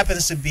 This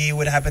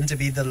would happen to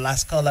be the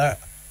last caller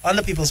on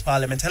the People's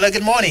Parliament. Hello,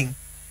 good morning.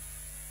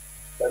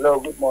 Hello,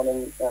 good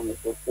morning,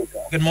 Mr.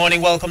 Speaker. Good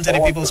morning, welcome to the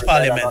People's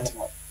Parliament.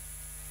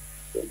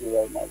 Thank you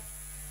very much.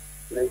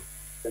 Please,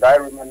 did I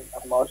remain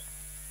anonymous?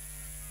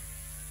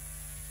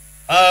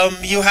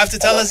 You have to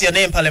tell us your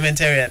name,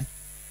 parliamentarian.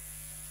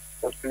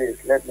 So please,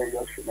 let me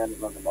just remain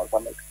anonymous.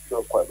 I'm a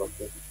sure quite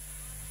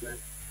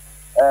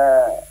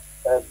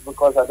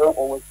because I don't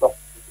always talk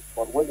to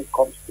people, but when it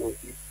comes to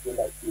issues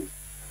like this,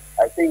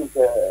 I think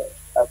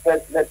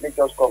first let me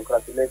just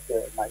congratulate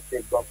my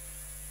state government,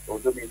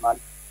 Odumiman,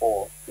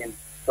 for him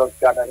just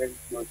gathering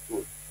those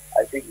tools.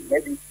 I think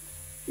maybe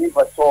if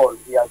at all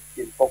he has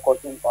been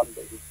focusing on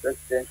his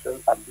presidential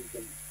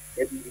ambition,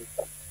 maybe he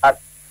can add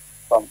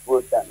some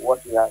good than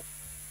what he has.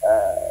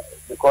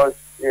 Because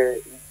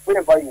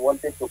whenever you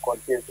wanted to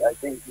contest, I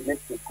think you need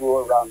to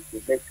go around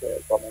to make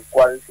some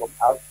inquiries from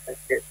outside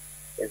states,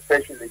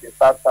 especially the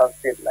south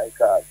state like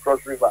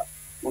Cross River,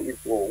 who is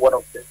one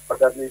of the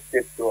northern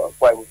states to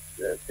acquire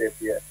state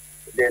here.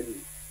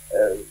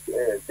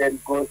 Then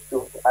goes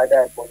to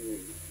either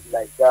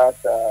like that,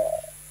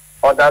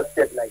 other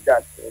states like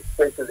that,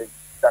 especially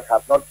that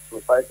have not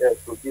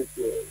produced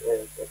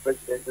a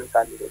presidential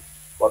candidate.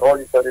 But all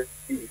of a sudden,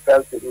 he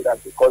failed to do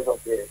that because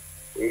of the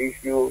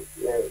issue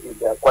in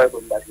the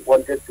acquirement that he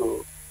wanted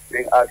to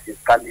bring out his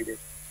candidate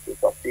to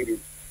succeed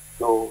him.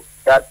 So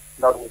that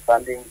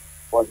notwithstanding,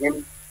 for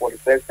him, for the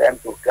first time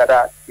to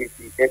gather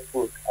 58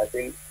 votes, I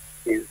think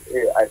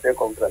I say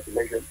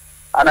congratulations.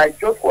 And I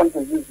just want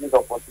to use this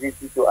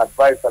opportunity to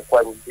advise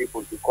acquiring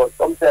people, because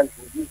sometimes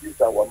we use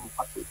this our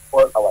mouth to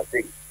spoil our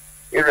things,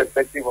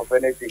 irrespective of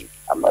anything.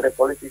 I'm not a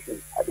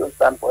politician. I don't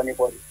stand for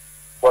anybody.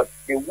 But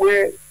the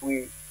way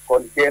we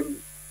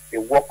condemn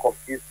the work of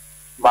this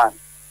man,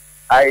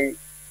 I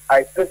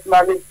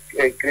personally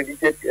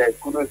credited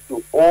kudos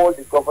to all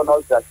the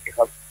governors that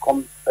have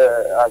come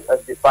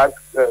as the past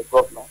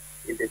governor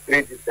in the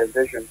three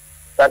dispensation,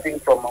 starting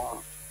from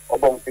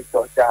Obong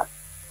Victor Shah,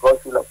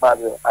 Gosul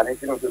Mario, and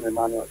Atiku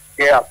Emmanuel.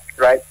 They have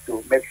tried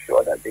to make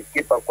sure that they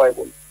keep Akwa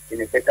Ibom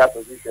in a better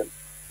position.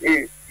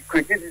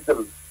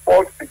 Criticism,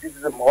 false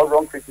criticism or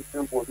wrong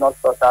criticism would not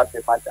sort out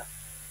the matter.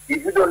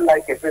 If you don't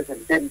like a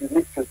person, then you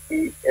need to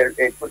see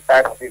a good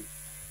side of him.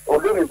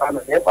 Although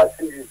Emmanuel, ever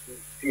since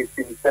his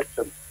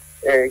inception,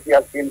 he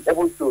has been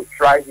able to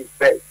try his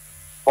best.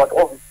 But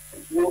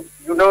you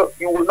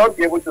will not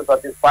be able to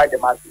satisfy the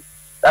masses.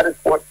 That is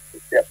what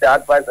the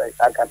advice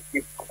I can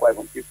give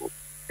to people.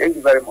 Thank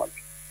you very much.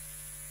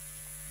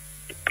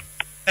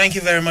 Thank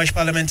you very much,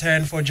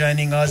 parliamentarian, for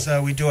joining us.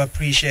 We do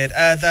appreciate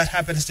that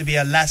happens to be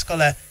our last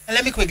caller. And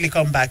let me quickly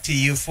come back to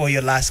you for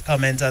your last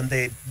comment on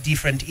the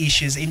different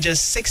issues. In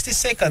just 60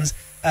 seconds,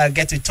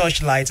 get to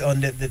touch light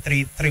on the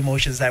three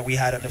motions that we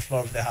had on the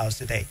floor of the House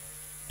today.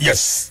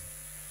 Yes.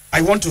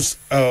 I want to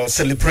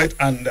celebrate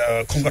and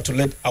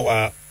congratulate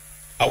our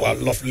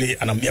lovely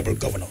and amiable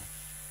governor.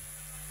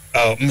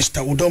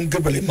 Mr. Udom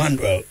Gabriel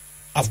Emmanuel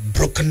have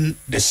broken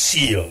the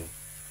seal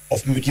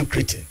of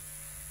mediocrity.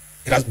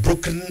 It has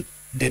broken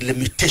the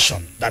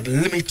limitation that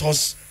limits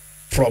us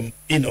from,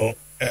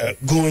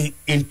 going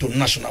into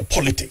national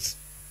politics.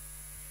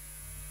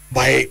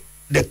 By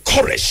the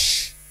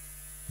courage,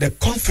 the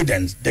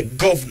confidence the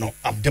governor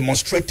have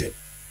demonstrated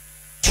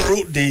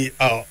through the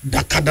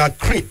Dakada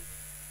Creed,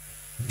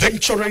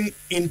 venturing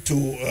into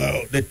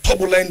the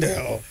turbulent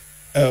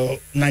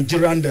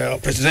Nigerian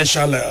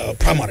presidential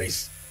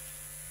primaries,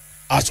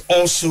 has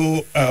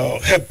also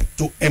helped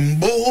to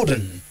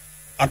embolden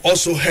and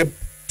also helped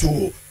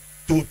to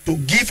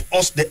give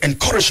us the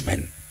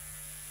encouragement,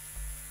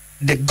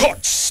 the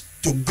guts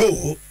to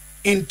go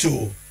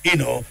into,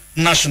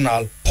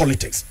 national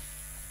politics.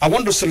 I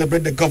want to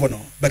celebrate the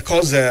governor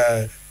because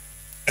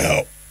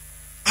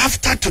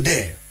after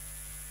today,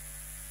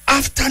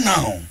 after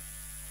now,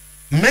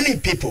 many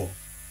people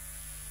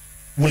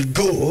will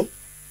go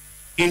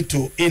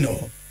into,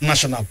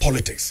 national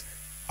politics.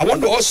 I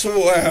want to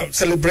also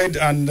celebrate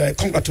and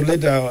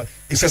congratulate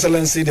His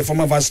Excellency, the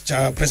former Vice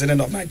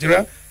President of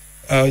Nigeria,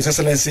 His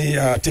Excellency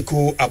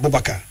Atiku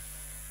Abubakar,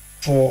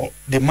 for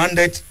the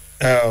mandate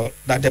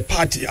that the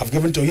party have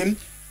given to him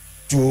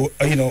to,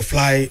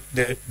 fly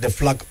the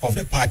flag of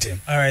the party.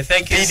 All right,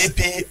 thank you.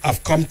 PDP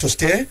have come to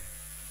stay.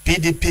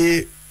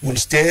 PDP will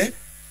stay,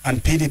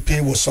 and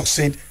PDP will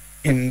succeed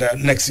in the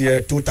next year,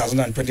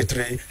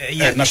 2023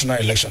 national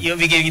election. You're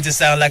beginning to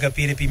sound like a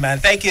PDP man.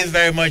 Thank you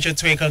very much,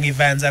 Otwekong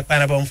Evans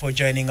Akpanabon, for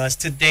joining us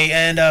today.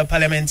 And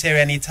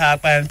Parliamentarian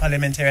Itakpan,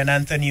 Parliamentarian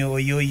Anthony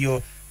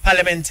Oyoyo,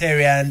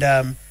 Parliamentarian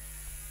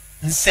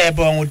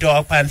Nsebong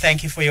Udokpan,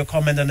 thank you for your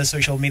comment on the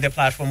social media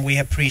platform. We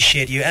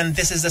appreciate you. And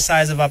this is the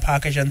size of our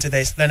package on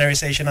today's plenary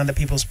session on the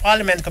People's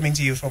Parliament, coming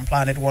to you from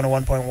Planet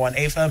 101.1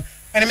 FM.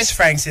 My name is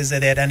Frank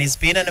Cizadet, and it's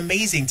been an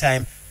amazing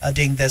time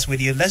doing this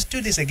with you. Let's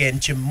do this again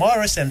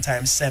tomorrow, same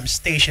time, same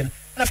station,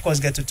 and of course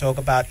get to talk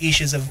about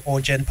issues of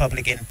urgent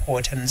public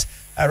importance.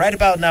 Right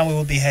about now, we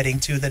will be heading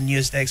to the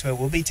news desk, where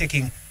we'll be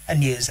taking a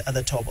news at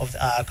the top of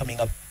the hour coming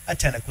up at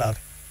 10 o'clock.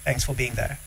 Thanks for being there.